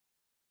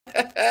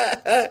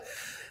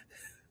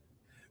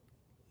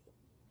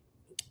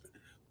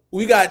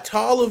 We got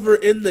Tolliver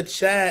in the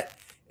chat,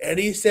 and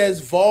he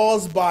says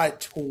Vols by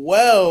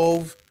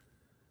 12.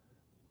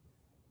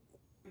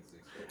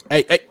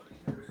 Hey.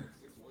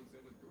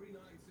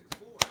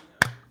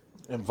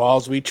 In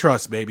Vols we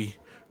trust, baby.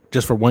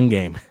 Just for one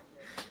game.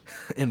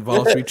 In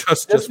Vols we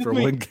trust just for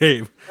one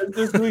game.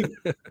 This week.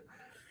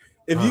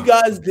 If you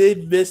guys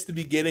did miss the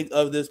beginning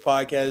of this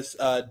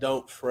podcast,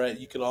 don't fret.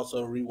 You can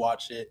also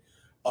rewatch it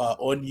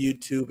on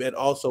YouTube. And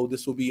also,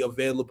 this will be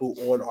available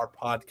on our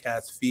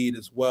podcast feed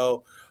as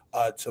well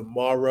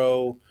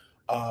tomorrow.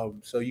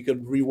 So you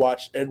can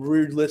rewatch and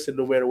re-listen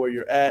no matter where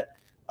you're at.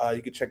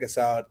 You can check us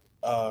out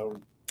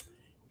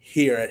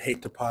here at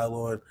Hate to Pile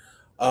On.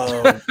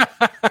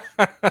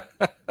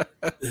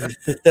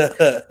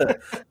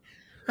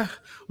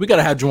 We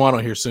gotta have Juwan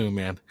on here soon,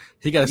 man.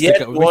 He gotta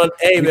stick up.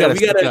 Hey, man, we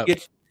gotta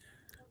get.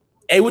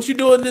 Hey, what you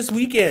doing this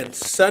weekend?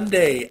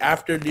 Sunday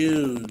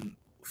afternoon,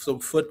 some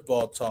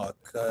football talk.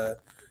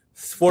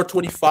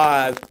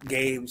 4:25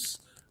 games.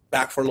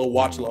 Back for a little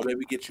watch along.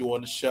 Maybe get you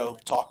on the show,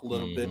 talk a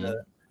little bit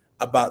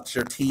about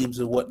your teams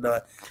and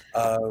whatnot.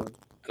 And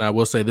I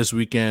will say this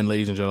weekend,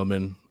 ladies and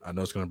gentlemen, I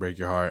know it's going to break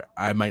your heart.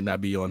 I might not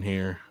be on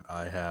here.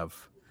 I have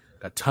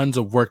got tons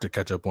of work to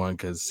catch up on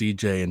because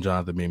CJ and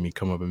Jonathan made me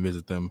come up and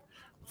visit them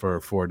for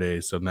 4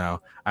 days. So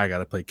now I got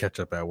to play catch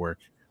up at work.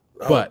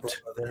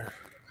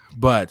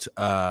 But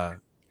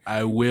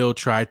I will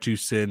try to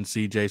send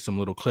CJ some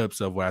little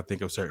clips of what I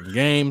think of certain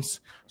games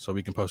so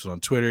we can post it on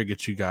Twitter,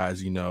 get you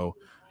guys,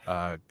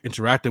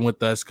 interacting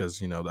with us because,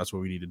 that's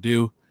what we need to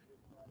do.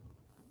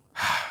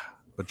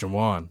 But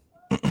Juwan,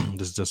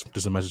 this is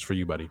just a message for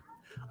you, buddy.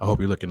 I hope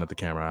you're looking at the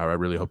camera. I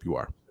really hope you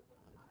are.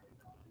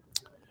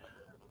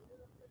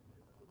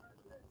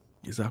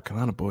 These South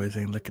Carolina boys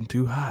ain't looking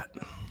too hot.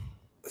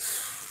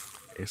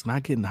 It's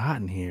not getting hot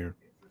in here.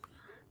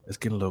 It's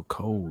getting a little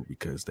cold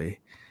because they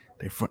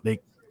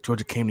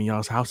Georgia came to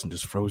y'all's house and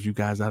just froze you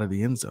guys out of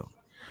the end zone.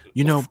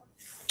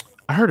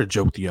 I heard a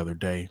joke the other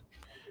day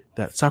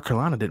that South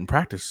Carolina didn't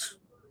practice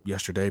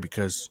yesterday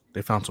because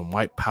they found some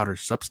white powder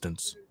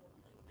substance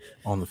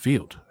on the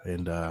field,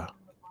 and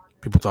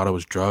people thought it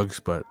was drugs,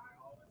 but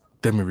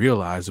then we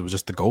realized it was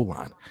just the goal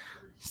line.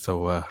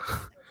 So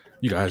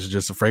you guys are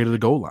just afraid of the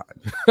goal line.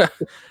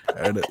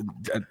 And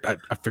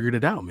I figured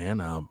it out, man.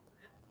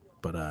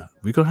 But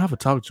we're going to have a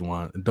talk,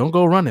 Juwan. And don't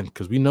go running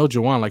because we know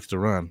Juwan likes to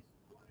run.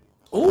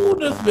 Ooh,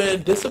 this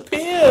man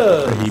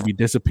disappeared. He be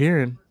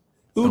disappearing.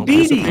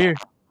 Houdini.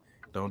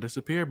 Don't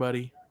disappear,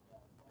 buddy.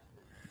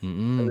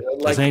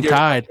 This ain't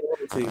Tide.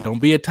 Don't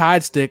be a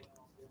Tide stick.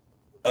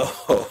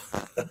 Oh.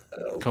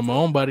 Come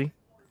on, buddy.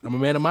 I'm a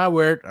man of my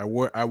word. I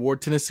wore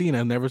Tennessee,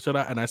 and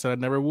I said I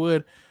never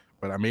would,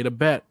 but I made a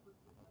bet.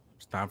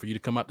 It's time for you to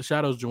come out the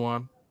shadows,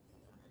 Juwan.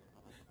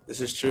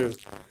 This is true.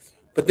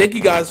 But thank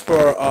you guys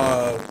for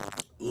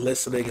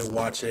listening and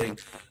watching.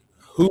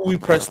 Who we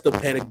press the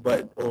panic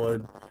button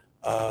on.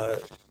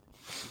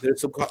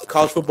 There's some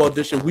college football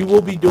edition. We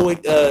will be doing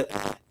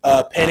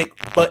a panic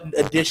button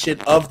edition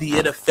of the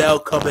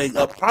NFL coming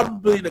up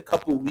probably in a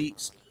couple of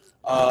weeks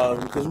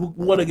because we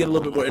want to get a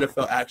little bit more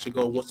NFL action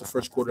going once the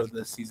first quarter of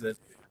the season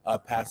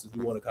passes.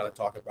 We want to kind of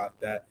talk about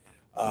that.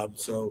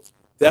 So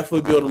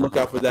definitely be on the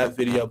lookout for that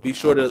video. Be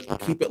sure to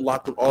keep it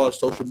locked on all our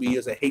social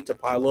medias at Hate to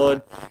Pile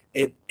On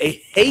and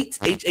Hate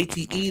HATE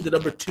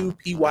 2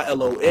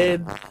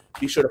 PYLON.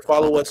 Be sure to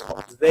follow us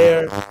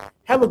there.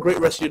 Have a great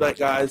rest of your night,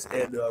 guys,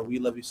 and we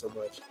love you so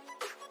much.